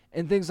Lyn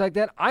and things like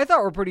that, I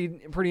thought were pretty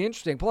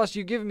interesting. Plus,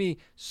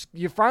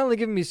 you're finally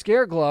giving me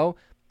Scareglow.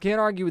 Can't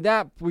argue with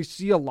that. We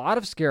see a lot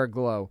of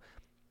Scareglow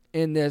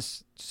in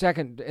this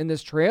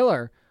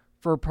trailer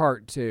for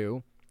Part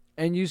 2,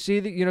 and you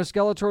see that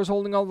Skeletor is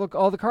holding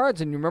all the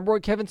cards. And you remember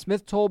what Kevin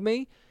Smith told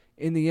me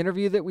in the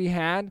interview that we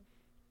had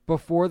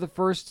before the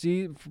first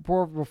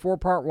before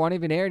Part 1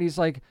 even aired? He's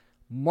like,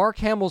 Mark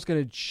Hamill's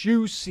going to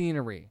chew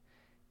scenery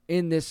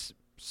in this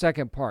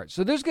second part,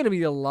 so there's going to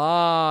be a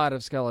lot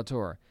of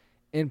Skeletor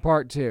in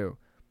Part 2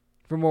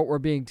 from what we're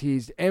being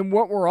teased. And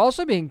what we're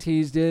also being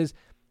teased is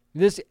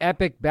this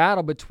epic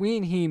battle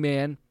between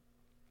He-Man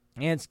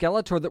and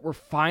Skeletor that we're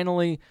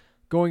finally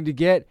going to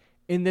get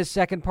in this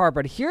second part.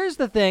 But here's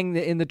the thing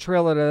in the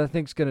trailer that I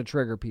think is going to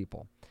trigger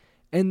people.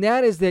 And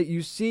that is that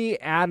you see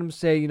Adam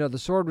say, the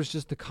sword was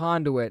just the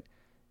conduit.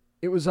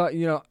 It was,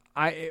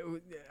 I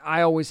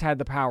always had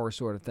the power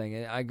sort of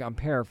thing. I'm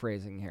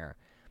paraphrasing here.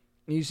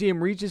 And you see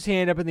him reach his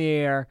hand up in the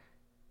air,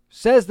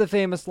 says the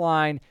famous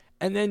line,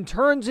 and then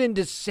turns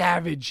into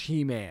Savage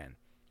He-Man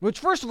which,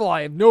 first of all,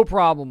 I have no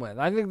problem with.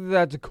 I think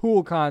that's a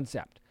cool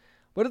concept.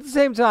 But at the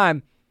same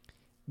time,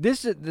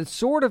 the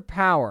Sword of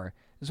Power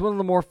is one of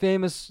the more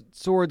famous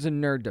swords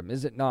in nerddom,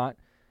 is it not?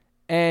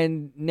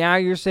 And now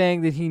you're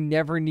saying that he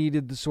never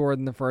needed the sword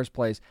in the first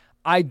place.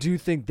 I do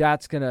think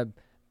that's going to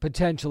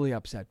potentially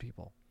upset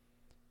people.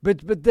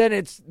 But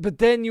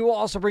then you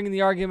also bring in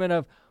the argument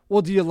of,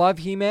 well, do you love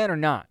He-Man or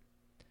not?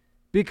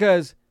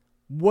 Because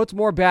what's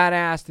more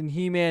badass than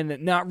He-Man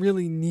not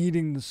really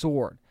needing the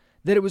sword?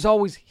 That it was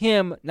always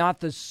him,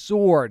 not the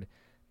sword,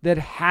 that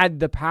had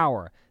the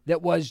power,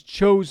 that was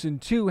chosen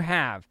to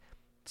have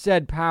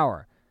said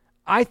power.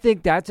 I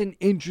think that's an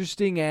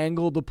interesting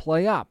angle to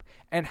play up.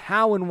 And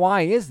how and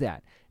why is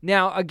that?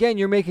 Now, again,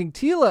 you're making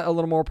Teela a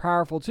little more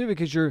powerful too,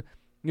 because you're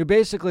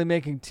basically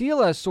making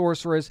Teela a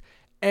sorceress,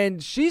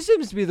 and she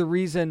seems to be the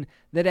reason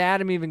that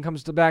Adam even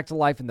comes back to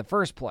life in the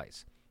first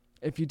place,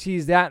 if you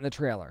tease that in the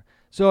trailer.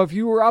 So if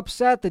you were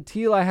upset that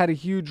Teela had a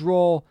huge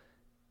role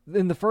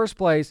in the first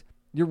place,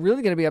 you're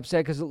really going to be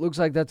upset because it looks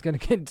like that's going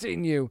to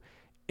continue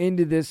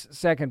into this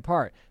second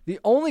part. The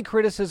only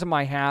criticism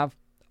I have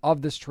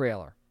of this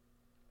trailer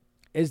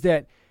is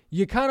that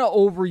you kind of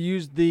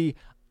overused the,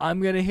 I'm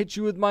going to hit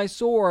you with my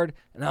sword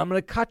and I'm going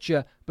to cut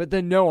you, but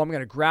then no, I'm going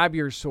to grab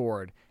your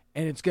sword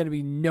and it's going to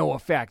be no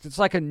effect. It's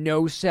like a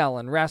no-sell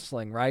in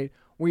wrestling, right?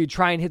 Where you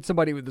try and hit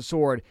somebody with the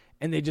sword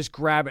and they just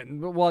grab it.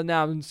 Well,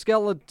 now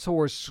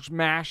Skeletor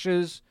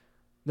smashes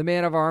the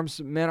Man of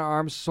Arms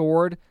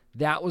sword.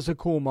 That was a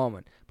cool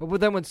moment.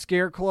 But then when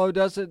Scarecrow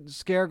does it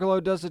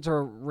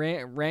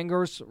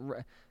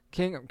to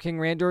King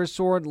Randor's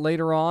sword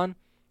later on,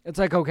 it's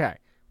like, okay,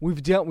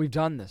 we've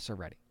done this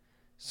already.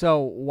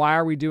 So why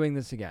are we doing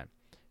this again?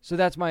 So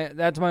that's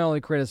my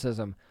only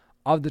criticism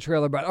of the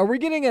trailer. But are we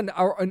getting an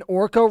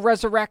Orko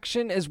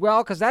resurrection as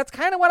well? Because that's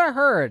kind of what I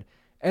heard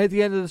at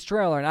the end of this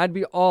trailer, and I'd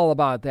be all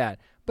about that.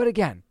 But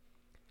again,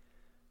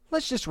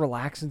 let's just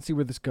relax and see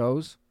where this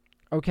goes,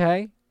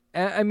 okay?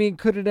 I mean,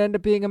 could it end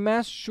up being a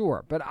mess?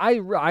 Sure. But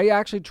I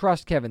actually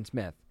trust Kevin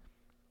Smith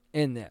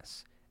in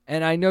this.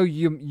 And I know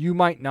you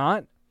might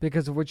not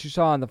because of what you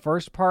saw in the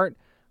first part,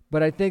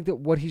 but I think that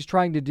what he's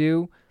trying to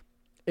do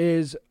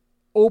is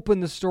open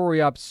the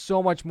story up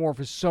so much more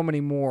for so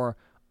many more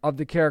of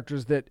the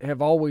characters that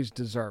have always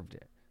deserved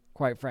it,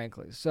 quite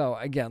frankly. So,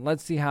 again,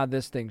 let's see how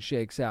this thing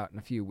shakes out in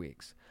a few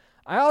weeks.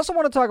 I also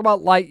want to talk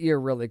about Lightyear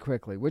really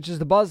quickly, which is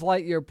the Buzz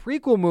Lightyear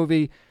prequel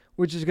movie,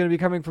 which is going to be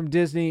coming from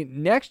Disney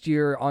next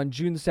year on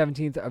June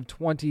 17th of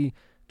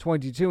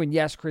 2022. And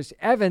yes, Chris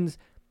Evans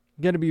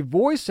going to be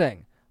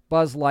voicing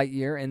Buzz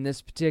Lightyear in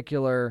this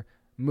particular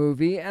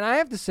movie. And I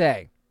have to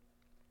say,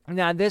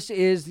 now this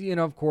is,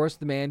 of course,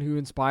 the man who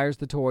inspires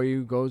the toy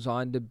who goes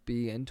on to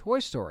be in Toy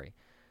Story.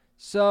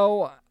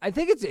 So I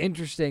think it's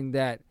interesting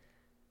that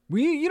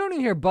you don't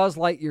even hear Buzz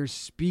Lightyear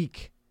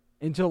speak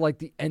until like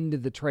the end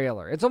of the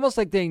trailer. It's almost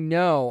like they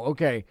know,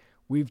 okay,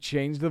 we've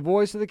changed the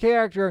voice of the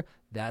character.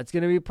 That's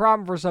going to be a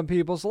problem for some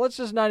people. So let's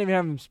just not even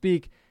have him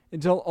speak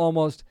until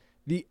almost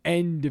the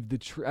end of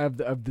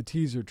the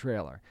teaser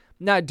trailer.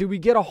 Now, do we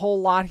get a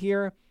whole lot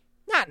here?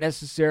 Not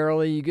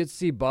necessarily. You get to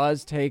see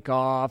Buzz take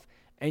off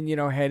and,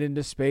 head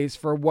into space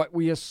for what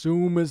we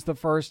assume is the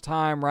first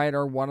time, right?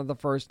 Or one of the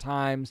first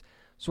times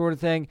sort of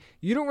thing.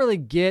 You don't really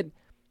get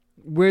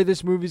where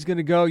this movie's going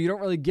to go. You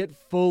don't really get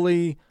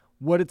fully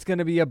what it's going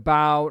to be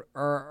about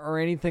or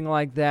anything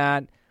like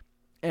that.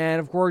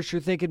 And, of course,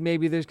 you're thinking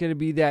maybe there's going to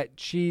be that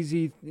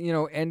cheesy,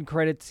 end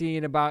credit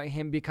scene about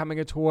him becoming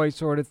a toy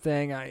sort of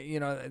thing.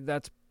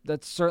 That's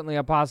certainly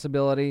a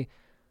possibility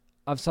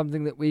of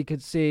something that we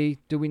could see.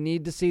 Do we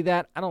need to see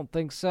that? I don't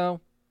think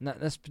so. Not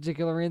in this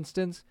particular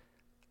instance.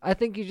 I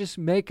think you just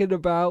make it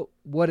about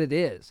what it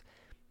is.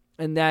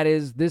 And that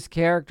is this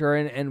character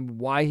and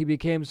why he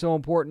became so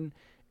important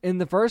in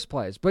the first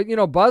place. But,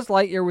 Buzz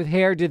Lightyear with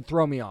hair did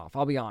throw me off.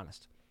 I'll be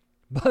honest.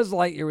 Buzz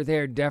Lightyear with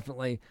hair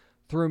definitely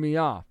threw me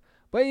off.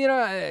 But,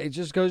 it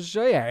just goes to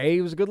show you, hey,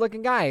 he was a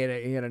good-looking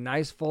guy. He had a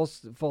nice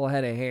full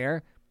head of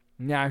hair.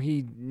 Now,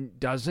 he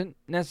doesn't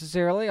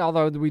necessarily,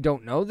 although we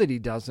don't know that he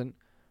doesn't,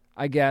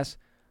 I guess,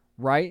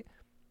 right?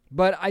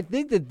 But I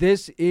think that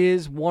this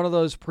is one of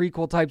those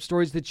prequel-type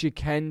stories that you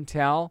can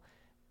tell.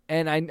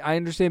 And I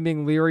understand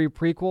being leery of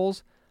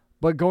prequels,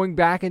 but going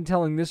back and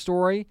telling this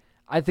story,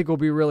 I think will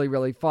be really,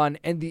 really fun.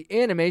 And the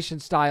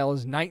animation style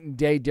is night and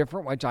day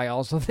different, which I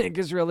also think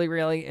is really,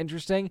 really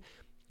interesting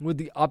with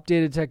the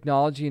updated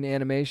technology and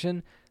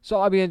animation. So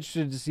I'll be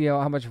interested to see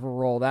how much of a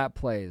role that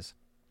plays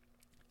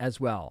as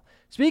well.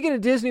 Speaking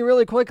of Disney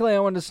really quickly, I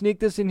wanted to sneak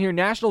this in here.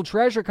 National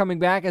Treasure coming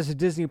back as a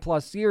Disney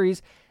Plus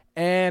series.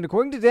 And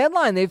according to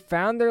Deadline, they've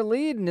found their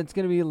lead, and it's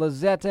going to be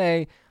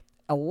Lizette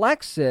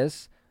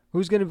Alexis,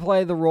 who's going to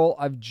play the role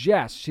of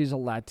Jess. She's a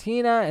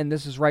Latina, and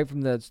this is right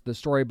from the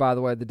story, by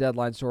the way, the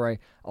Deadline story.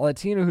 A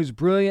Latina who's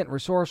brilliant,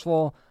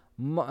 resourceful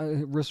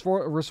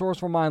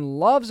mind,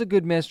 loves a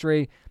good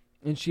mystery,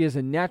 and she has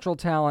a natural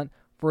talent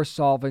for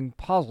solving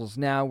puzzles.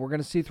 Now, we're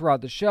going to see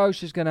throughout the show,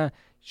 she's going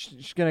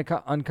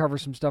to uncover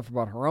some stuff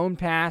about her own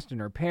past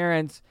and her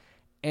parents,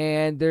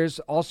 and there's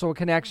also a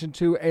connection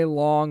to a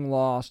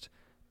long-lost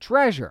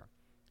treasure.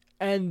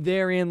 And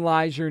therein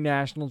lies your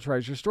National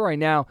Treasure story.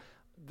 Now,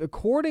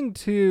 according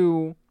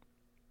to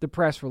the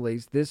press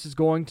release, this is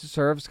going to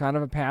serve as kind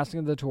of a passing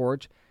of the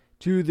torch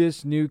to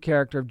this new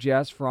character of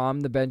Jess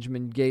from the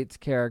Benjamin Gates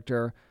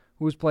character,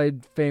 who was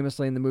played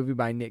famously in the movie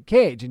by Nick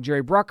Cage. And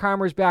Jerry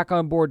Bruckheimer is back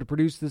on board to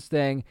produce this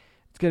thing.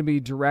 It's going to be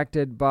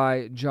directed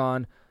by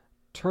John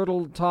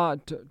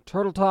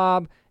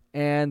Turteltaub,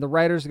 and the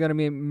writers are going to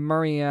be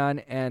Marianne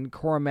and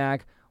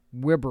Cormac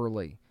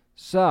Wibberley.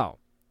 So,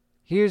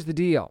 here's the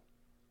deal.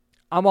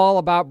 I'm all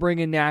about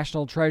bringing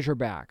National Treasure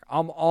back.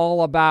 I'm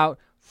all about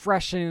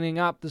freshening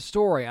up the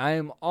story. I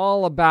am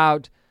all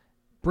about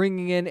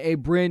bringing in a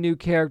brand new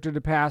character to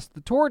pass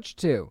the torch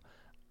to.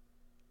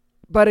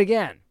 But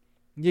again,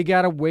 you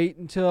got to wait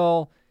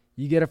until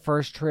you get a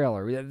first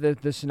trailer.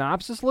 The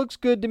synopsis looks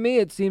good to me.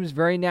 It seems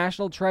very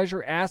National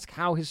Treasure-esque.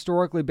 How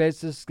historically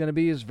based this is going to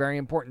be is very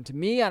important to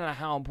me. I don't know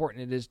how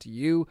important it is to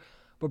you,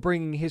 but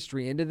bringing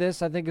history into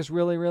this, I think, is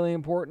really, really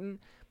important.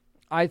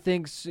 I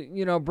think,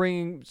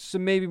 bringing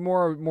some maybe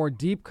more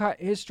deep cut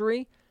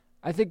history,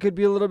 I think could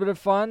be a little bit of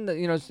fun.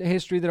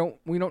 History that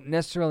we don't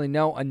necessarily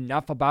know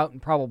enough about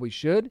and probably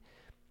should.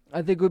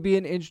 I think would be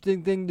an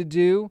interesting thing to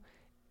do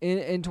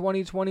in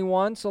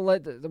 2021.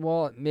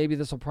 So maybe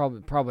this will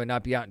probably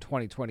not be out in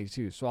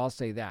 2022. So I'll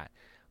say that.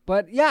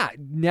 But yeah,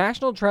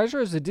 National Treasure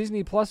is a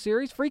Disney Plus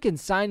series. Freaking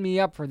sign me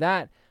up for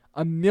that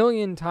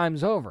 1,000,000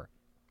 times over.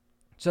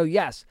 So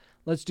yes,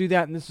 let's do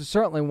that. And this is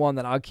certainly one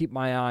that I'll keep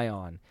my eye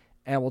on.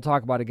 And we'll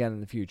talk about again in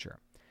the future.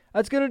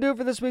 That's going to do it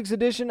for this week's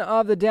edition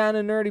of the Down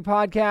and Nerdy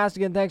Podcast.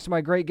 Again, thanks to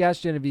my great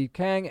guests, Genevieve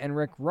Kang and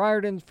Rick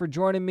Riordan, for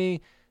joining me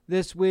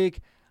this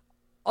week.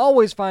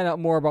 Always find out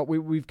more about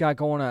what we've got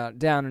going on at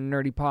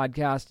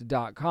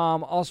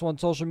downandnerdypodcast.com. Also on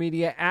social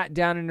media, at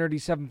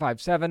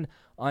downandnerdy757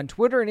 on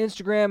Twitter and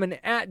Instagram, and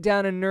at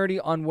downandnerdy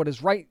on what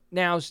is right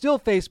now still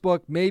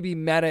Facebook, maybe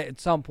Meta at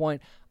some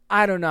point.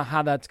 I don't know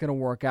how that's going to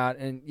work out.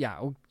 And yeah,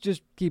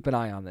 just keep an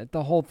eye on it.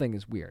 The whole thing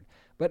is weird.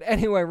 But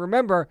anyway,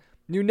 remember,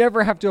 you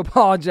never have to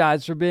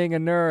apologize for being a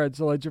nerd,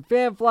 so let your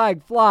fan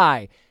flag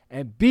fly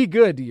and be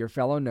good to your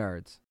fellow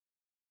nerds.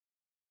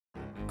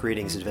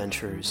 Greetings,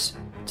 adventurers.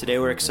 Today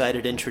we're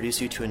excited to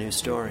introduce you to a new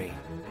story,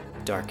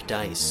 Dark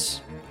Dice,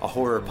 a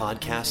horror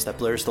podcast that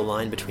blurs the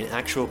line between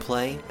actual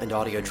play and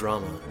audio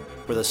drama,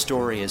 where the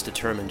story is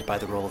determined by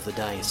the roll of the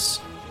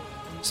dice.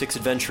 6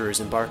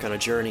 adventurers embark on a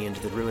journey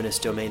into the ruinous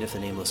domain of the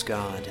Nameless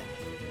God.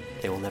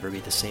 They will never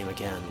be the same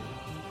again.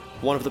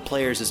 One of the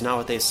players is not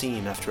what they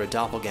seem after a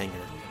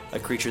doppelganger, a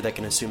creature that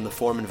can assume the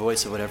form and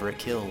voice of whatever it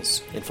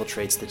kills,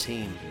 infiltrates the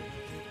team.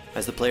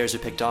 As the players are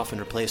picked off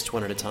and replaced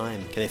one at a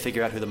time, can they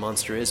figure out who the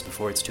monster is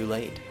before it's too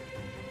late?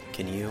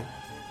 Can you?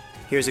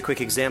 Here's a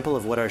quick example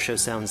of what our show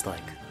sounds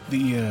like.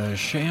 The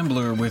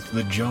shambler with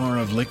the jar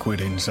of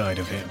liquid inside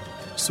of him.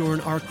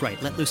 Soren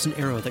Arkwright let loose an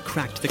arrow that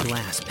cracked the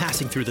glass,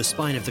 passing through the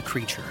spine of the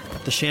creature.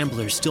 The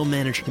shambler still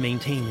managed to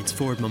maintain its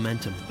forward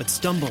momentum, but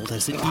stumbled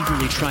as it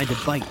eagerly tried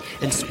to bite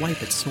and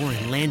swipe at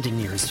Soren, landing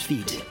near his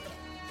feet.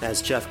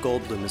 As Jeff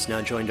Goldblum has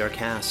now joined our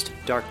cast,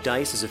 Dark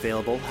Dice is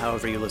available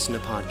however you listen to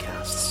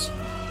podcasts.